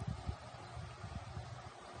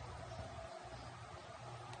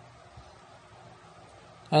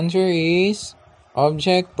 Answer is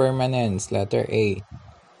object permanence, letter A.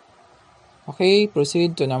 Okay,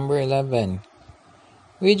 proceed to number 11.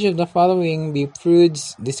 Which of the following be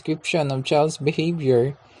Freud's description of child's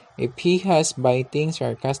behavior if he has biting,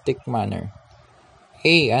 sarcastic manner?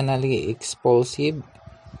 A. Anally expulsive.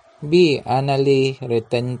 B. Anally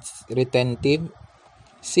retentive.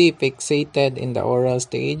 C. Fixated in the oral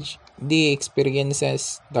stage. D.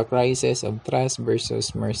 Experiences the crisis of trust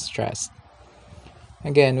versus mistrust.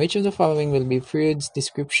 Again, which of the following will be Freud's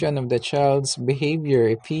description of the child's behavior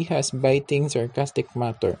if he has biting, sarcastic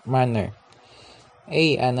manner?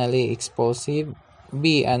 A. Anally expulsive.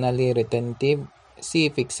 B. Anally retentive. C.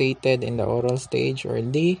 Fixated in the oral stage. Or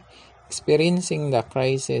D. Experiencing the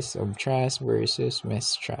crisis of trust versus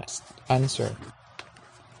mistrust. Answer.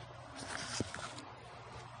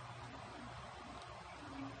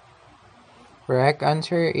 Correct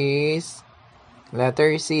answer is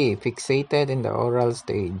letter C. Fixated in the oral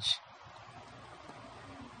stage.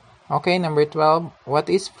 Okay, number 12. What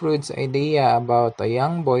is Freud's idea about a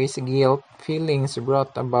young boy's guilt feelings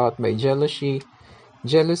brought about by jealousy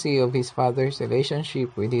of his father's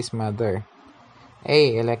relationship with his mother?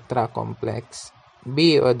 A. Electra complex.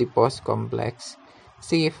 B. Oedipus complex.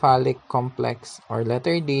 C. Phallic complex. Or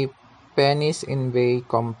letter D. Penis invade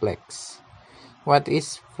complex. What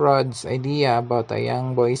is Freud's idea about a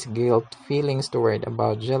young boy's guilt feelings toward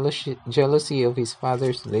about jealousy of his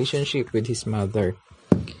father's relationship with his mother?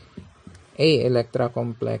 A. Electra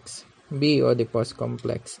complex, B. Oedipus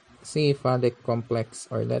complex, C. Phallic complex,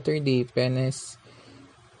 or letter D. Penis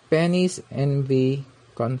envy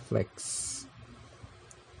complex.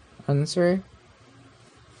 Answer?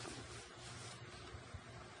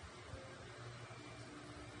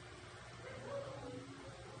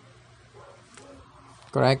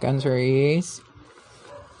 Correct answer is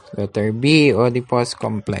letter B. Oedipus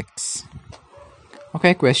complex.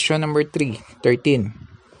 Okay, question number 13.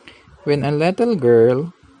 When a little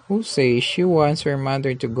girl who says she wants her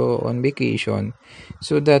mother to go on vacation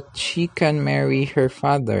so that she can marry her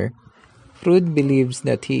father, Freud believes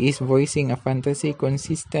that he is voicing a fantasy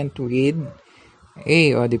consistent with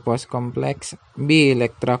A. Oedipus complex, B.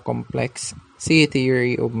 Electra complex, C.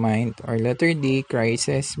 Theory of mind, or letter D.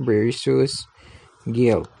 Crisis versus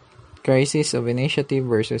guilt. Crisis of initiative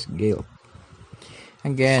versus guilt.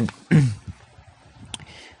 Again,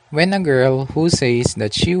 when a girl who says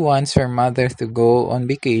that she wants her mother to go on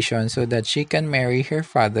vacation so that she can marry her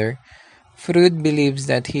father, Freud believes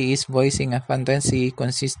that he is voicing a fantasy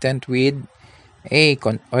consistent with A.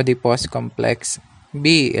 Oedipus complex,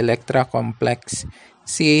 B. Electra complex,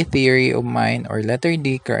 C. Theory of mind, or letter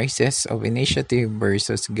D. Crisis of initiative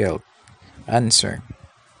versus guilt. Answer.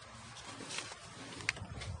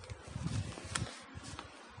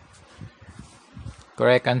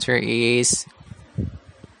 Correct answer is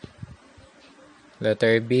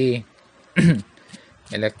letter B.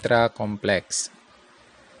 Electra complex.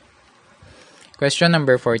 Question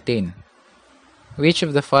number 14. Which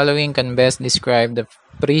of the following can best describe the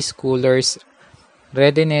preschooler's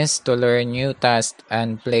readiness to learn new tasks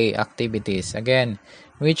and play activities? Again,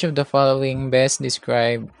 which of the following best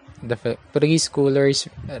describe the preschooler's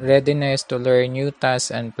readiness to learn new tasks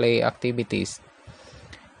and play activities?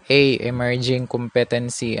 A. Emerging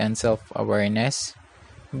competency and self-awareness,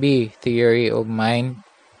 B. Theory of mind,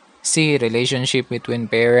 C. Relationship between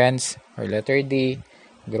parents, or letter D.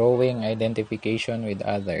 Growing identification with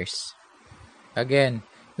others. Again,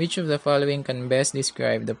 which of the following can best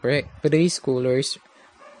describe the preschooler's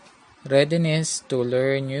readiness to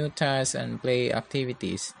learn new tasks and play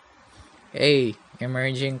activities? A.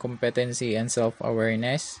 Emerging competency and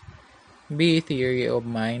self-awareness, B. Theory of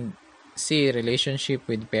mind, C. Relationship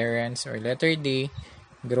with parents, or letter D.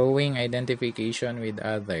 Growing identification with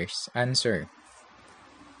others. Answer.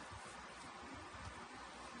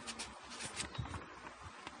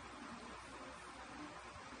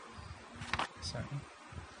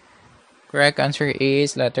 Correct answer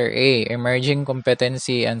is letter A. Emerging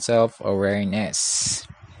competency and self-awareness.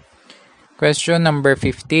 Question number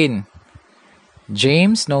 15.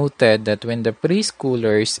 James noted that when the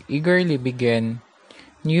preschoolers eagerly begin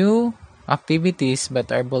new activities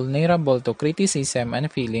but are vulnerable to criticism and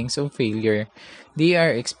feelings of failure, they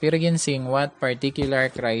are experiencing what particular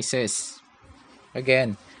crisis?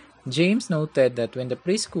 Again, James noted that when the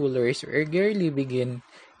preschoolers eagerly begin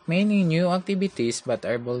many new activities but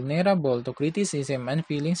are vulnerable to criticism and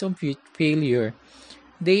feelings of failure,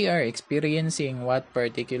 they are experiencing what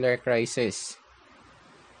particular crisis?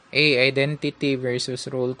 A. Identity versus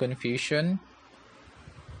role confusion,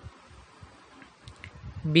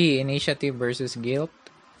 B. Initiative versus guilt,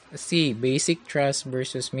 C. Basic trust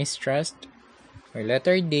versus mistrust, or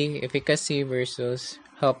letter D. Efficacy versus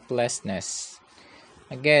helplessness.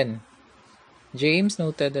 Again, James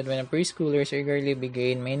noted that when preschoolers eagerly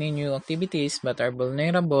begin many new activities but are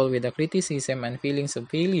vulnerable with the criticism and feelings of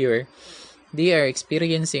failure, they are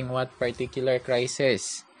experiencing what particular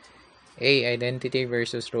crisis? A. Identity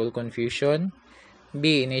versus role confusion,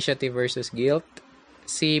 B. Initiative versus guilt,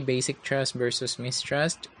 C. Basic trust versus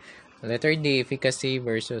mistrust, letter D. Efficacy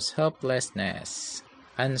versus helplessness.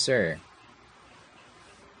 Answer.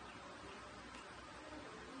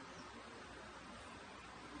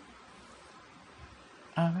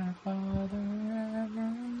 Our Father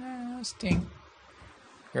everlasting.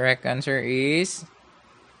 Correct answer is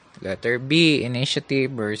letter B.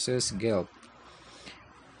 Initiative versus guilt.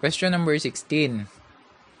 Question number 16.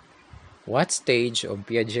 What stage of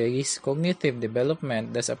Piaget's cognitive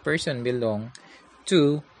development does a person belong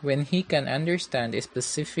to when he can understand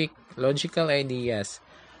specific logical ideas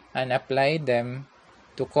and apply them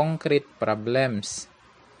to concrete problems?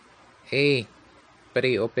 A.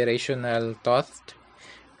 Pre-operational thought,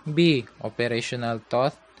 B. Operational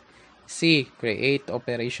thought, C. Create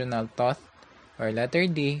operational thought, or letter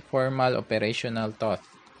D. Formal operational thought.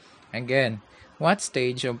 Again, what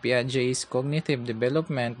stage of Piaget's cognitive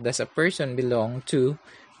development does a person belong to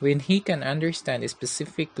when he can understand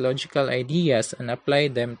specific logical ideas and apply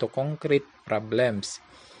them to concrete problems?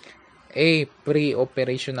 A.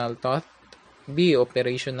 Pre-operational thought, B.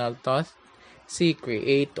 Operational thought, C.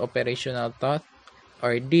 Create operational thought,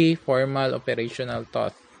 or D. Formal operational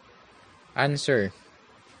thought? Answer.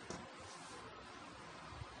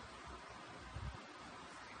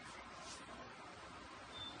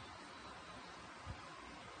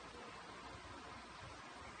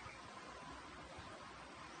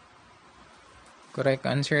 Correct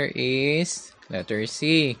answer is letter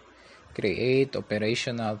C. Create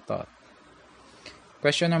operational thought.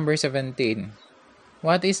 Question number 17.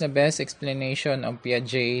 What is the best explanation of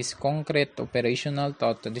Piaget's concrete operational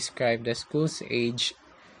thought to describe the school-age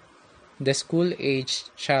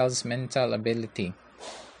child's mental ability?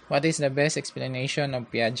 What is the best explanation of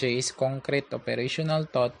Piaget's concrete operational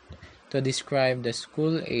thought to describe the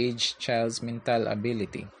school-age child's mental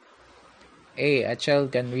ability? A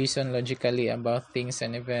child can reason logically about things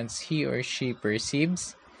and events he or she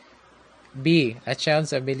perceives. B. A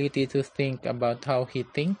child's ability to think about how he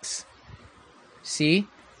thinks. C.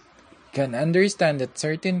 Can understand that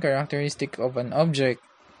certain characteristics of an object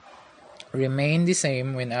remain the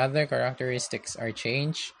same when other characteristics are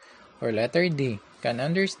changed. Or letter D. Can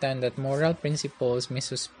understand that moral principles may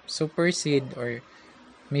supersede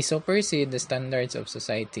the standards of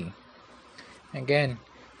society. Again,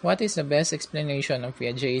 what is the best explanation of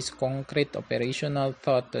Piaget's concrete operational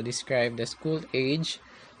thought to describe the school-age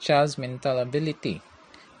child's mental ability?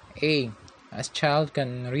 A. A child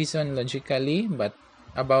can reason logically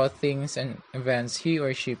about things and events he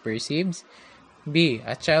or she perceives. B.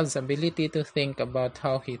 A child's ability to think about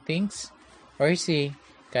how he thinks. Or C.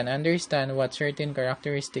 Can understand what certain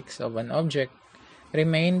characteristics of an object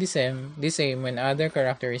remain the same when other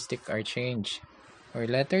characteristics are changed. Or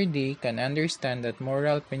letter D. Can understand that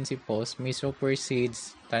moral principles may supersede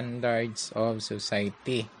standards of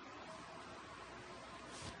society.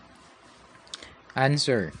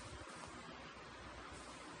 Answer.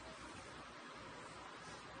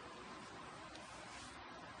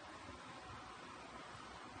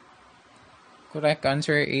 Correct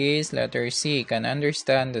answer is letter C. Can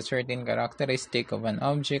understand that certain characteristic of an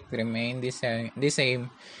object remain the same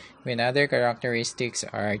when other characteristics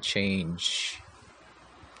are changed.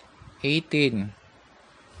 18.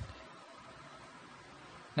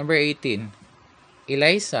 Number 18.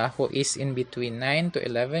 Eliza, who is in between 9 to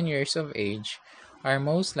 11 years of age, are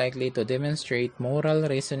most likely to demonstrate moral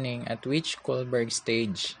reasoning at which Kohlberg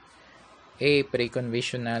stage? A.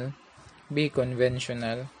 Pre-conventional, B.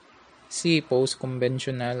 Conventional, C.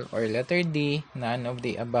 Post-conventional, or letter D. None of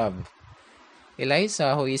the above.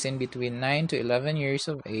 Eliza, who is in between 9 to 11 years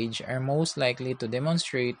of age, are most likely to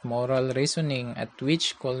demonstrate moral reasoning at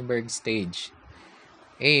which Kohlberg stage?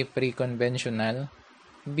 A. Pre-conventional,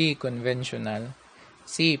 B. Conventional,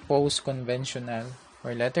 C. Post-conventional,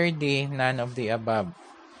 or letter D. None of the above.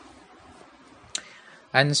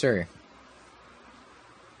 Answer.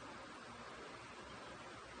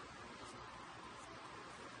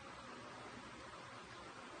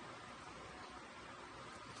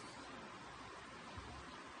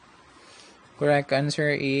 Correct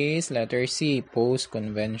answer is letter C.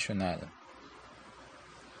 Post-conventional.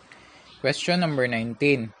 Question number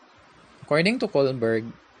 19. According to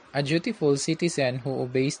Kohlberg, a dutiful citizen who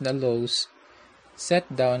obeys the laws set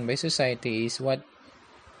down by society is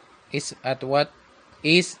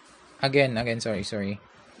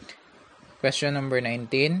Question number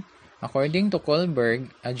 19. According to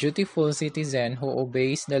Kohlberg, a dutiful citizen who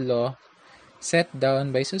obeys the law set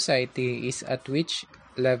down by society is at which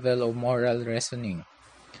level of moral reasoning?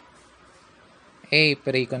 A.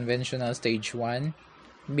 Pre-conventional stage 1,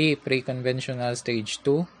 B. Pre-conventional stage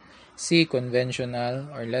 2, C. Conventional,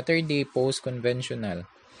 or letter D. Post-conventional.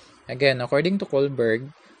 Again, according to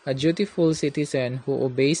Kohlberg, a dutiful citizen who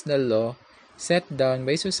obeys the law set down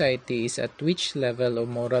by society is at which level of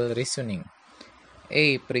moral reasoning?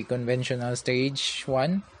 A. Pre-conventional stage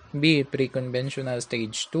 1, B. Pre-conventional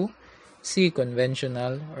stage 2, C.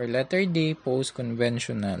 Conventional, or letter D.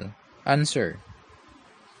 Post-conventional. Answer.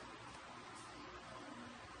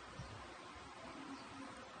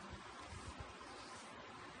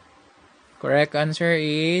 Correct answer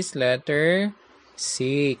is letter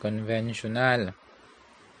C. Conventional.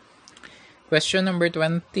 Question number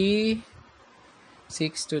 26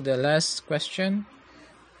 to the last question.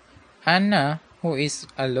 Anna, who is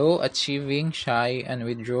a low-achieving, shy, and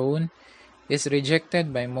withdrawn, is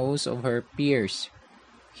rejected by most of her peers.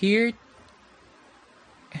 Here,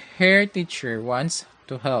 her teacher wants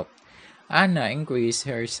to help Anna increase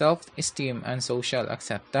her self-esteem and social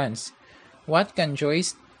acceptance. What can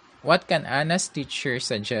Anna's teacher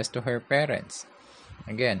suggest to her parents?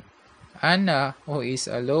 Again, Anna, who is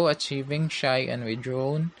a low-achieving, shy, and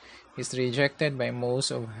withdrawn, is rejected by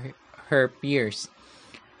most of her peers.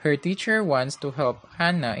 Her teacher wants to help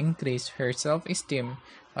Anna increase her self-esteem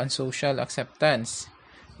and social acceptance.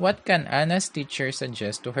 What can Anna's teacher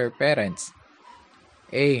suggest to her parents?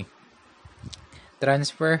 A.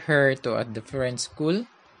 Transfer her to a different school.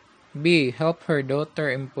 B. Help her daughter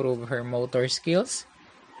improve her motor skills.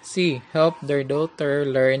 C. Help their daughter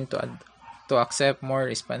learn to accept more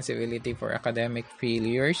responsibility for academic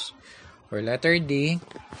failures. Or letter D.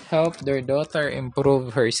 Help their daughter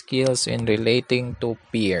improve her skills in relating to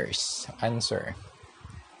peers. Answer.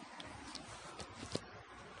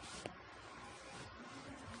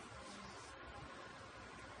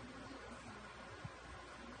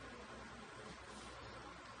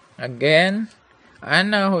 Again,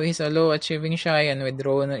 Anna, who is a low-achieving, shy, and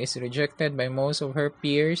withdrawn, is rejected by most of her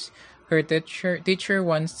peers. Her teacher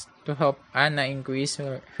wants to help Anna increase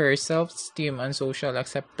her self-esteem and social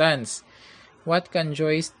acceptance. What can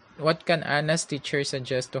Anna's teacher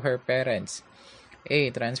suggest to her parents?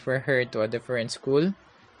 A. Transfer her to a different school.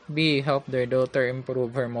 B. Help their daughter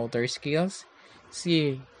improve her motor skills.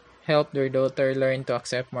 C. Help their daughter learn to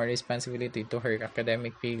accept more responsibility to her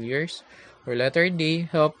academic failures. Or letter D.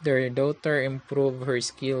 Help their daughter improve her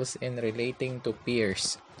skills in relating to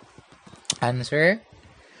peers. Answer.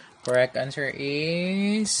 Correct answer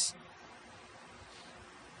is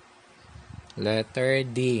letter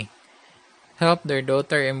D. Help their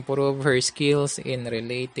daughter improve her skills in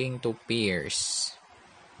relating to peers.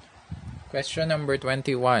 Question number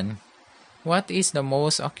 21. What is the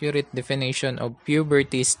most accurate definition of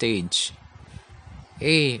puberty stage?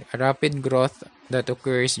 A. Rapid growth that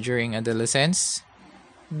occurs during adolescence.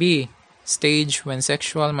 B. Stage when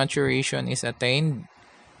sexual maturation is attained.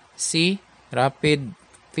 C. Rapid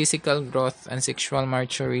physical growth and sexual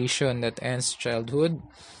maturation that ends childhood.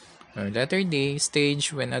 Or letter D.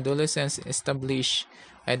 Stage when adolescents establish,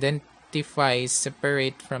 identify,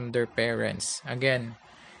 separate from their parents. Again,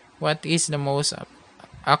 what is the most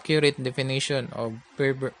accurate definition of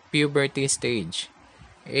puberty stage?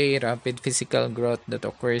 A. Rapid physical growth that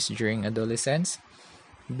occurs during adolescence.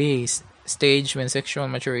 B. Stage when sexual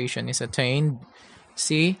maturation is attained.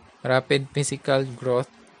 C. Rapid physical growth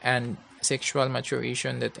and sexual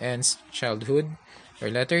maturation that ends childhood. Or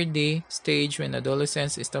letter D. Stage when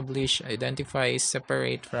adolescents establish, identify,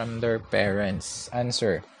 separate from their parents.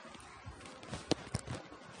 Answer.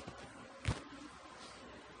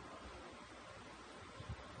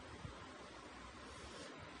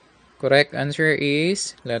 Correct answer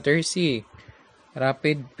is letter C.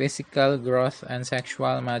 Rapid physical growth and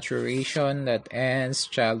sexual maturation that ends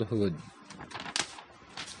childhood.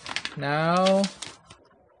 Now,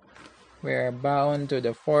 we're bound to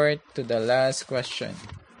the last question.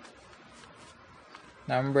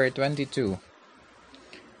 Number 22.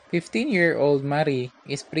 15-year-old Marie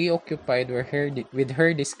is preoccupied with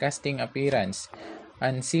her disgusting appearance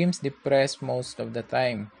and seems depressed most of the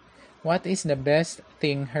time. What is the best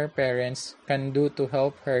thing her parents can do to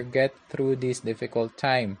help her get through this difficult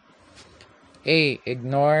time? A.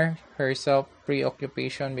 Ignore her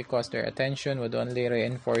self-preoccupation because their attention would only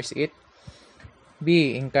reinforce it.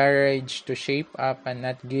 B. Encourage to shape up and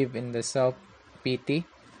not give in the self-pity.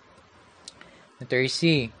 Letter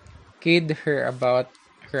C. Kid her about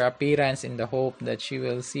her appearance in the hope that she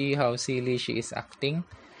will see how silly she is acting.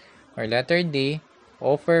 Or letter D.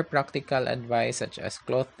 Offer practical advice such as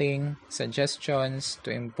clothing suggestions to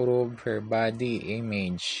improve her body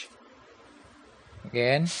image.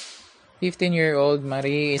 Again, 15-year-old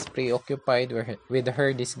Marie is preoccupied with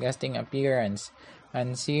her disgusting appearance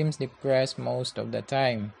and seems depressed most of the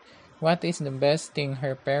time. What is the best thing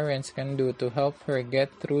her parents can do to help her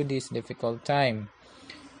get through this difficult time?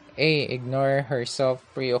 A. Ignore her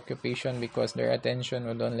self-preoccupation because their attention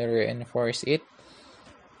would only reinforce it.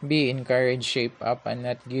 B. Encourage shape up and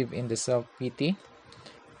not give in the self-pity.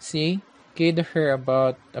 C. Kid her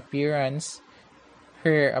about her appearance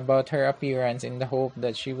in the hope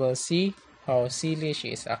that she will see how silly she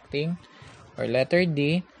is acting. Or letter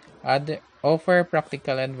D. Offer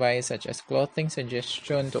practical advice such as clothing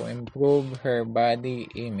suggestion to improve her body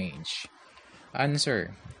image.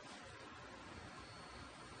 Answer.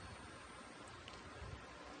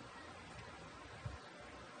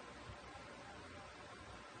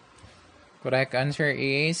 Correct answer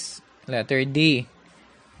is letter D.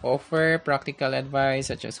 Offer practical advice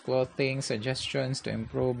such as clothing suggestions to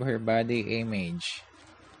improve her body image.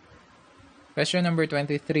 Question number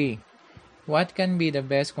 23. What can be the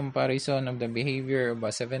best comparison of the behavior of a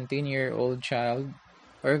 17-year-old child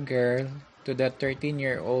or girl to that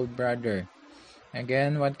 13-year-old brother?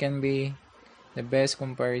 Again, what can be the best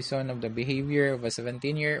comparison of the behavior of a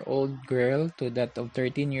 17-year-old girl to that of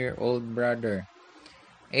 13-year-old brother?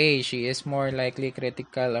 A. She is more likely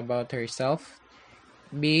critical about herself.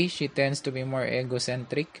 B. She tends to be more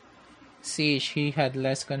egocentric. C. She had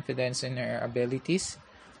less confidence in her abilities.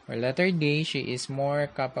 Or letter D. She is more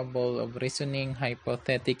capable of reasoning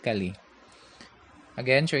hypothetically.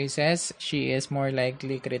 Again, choices. She is more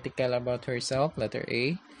likely critical about herself. Letter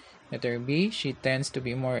A. Letter B. She tends to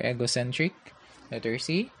be more egocentric. Letter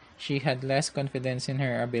C. She had less confidence in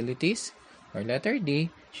her abilities. Or letter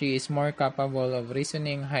D. She is more capable of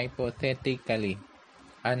reasoning hypothetically.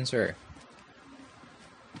 Answer.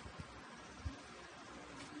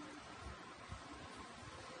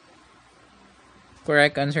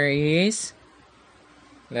 Correct answer is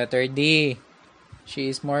letter D. She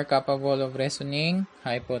is more capable of reasoning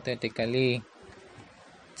hypothetically.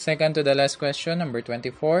 Second to the last question, number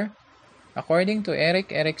 24. According to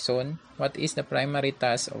Erik Erikson, what is the primary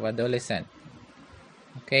task of adolescent?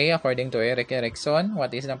 Okay, according to Erik Erikson,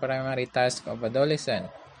 what is the primary task of adolescent?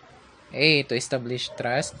 A. To establish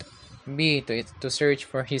trust. B. To search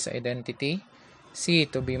for his identity. C.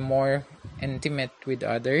 To be more intimate with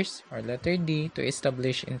others. Or letter D. To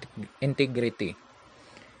establish integrity.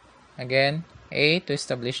 Again, A. To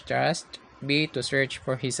establish trust. B. To search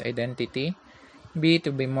for his identity. B.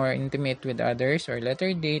 To be more intimate with others. Or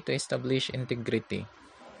letter D. To establish integrity.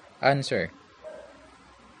 Answer.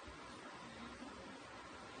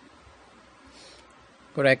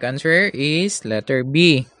 Correct answer is letter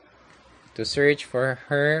B. To search for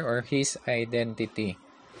her or his identity.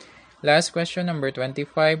 Last question, number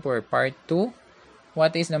 25 for part 2.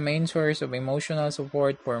 What is the main source of emotional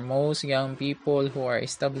support for most young people who are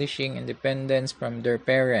establishing independence from their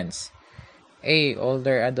parents? A.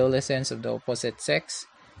 Older adolescents of the opposite sex.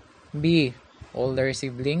 B. Older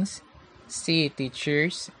siblings. C.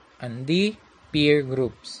 Teachers. And D. Peer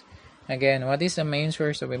groups. Again, what is the main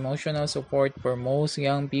source of emotional support for most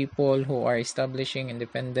young people who are establishing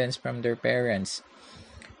independence from their parents?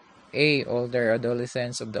 A. Older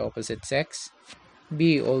adolescents of the opposite sex.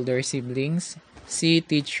 B. Older siblings. C.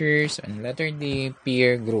 Teachers. And letter D.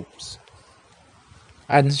 Peer groups.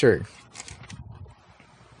 Answer.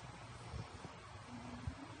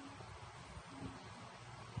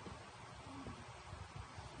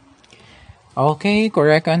 Okay,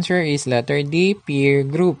 correct answer is letter D. Peer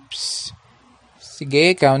groups.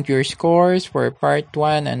 Sige, count your scores for part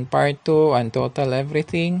 1 and part 2 and total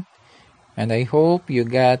everything. And I hope you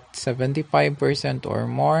got 75% or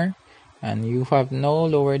more and you have no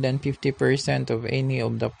lower than 50% of any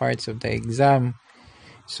of the parts of the exam.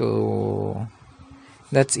 So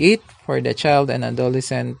that's it for the child and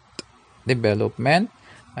adolescent development.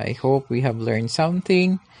 I hope we have learned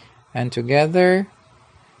something and together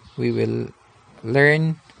we will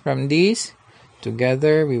learn from this.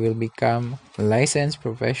 Together we will become a licensed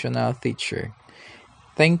professional teacher.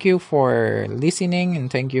 Thank you for listening and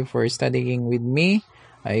thank you for studying with me.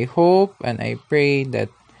 I hope and I pray that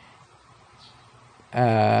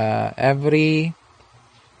everything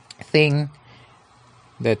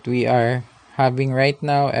that we are having right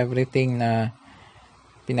now, everything na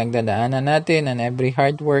pinagdadaanan natin and every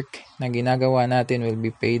hard work na ginagawa natin will be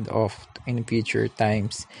paid off in future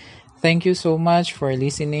times. Thank you so much for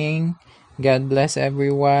listening. God bless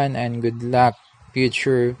everyone and good luck,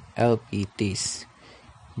 future LPTs.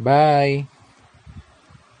 Bye.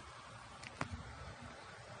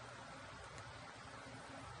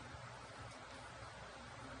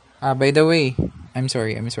 By the way, I'm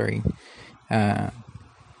sorry. The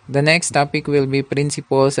next topic will be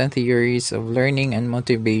principles and theories of learning and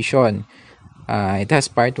motivation. It has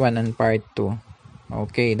part 1 and part 2.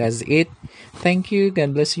 Okay, that's it. Thank you.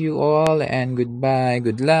 God bless you all and goodbye.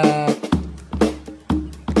 Good luck.